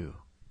too.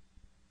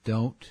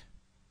 Don't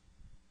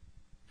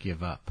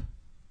give up.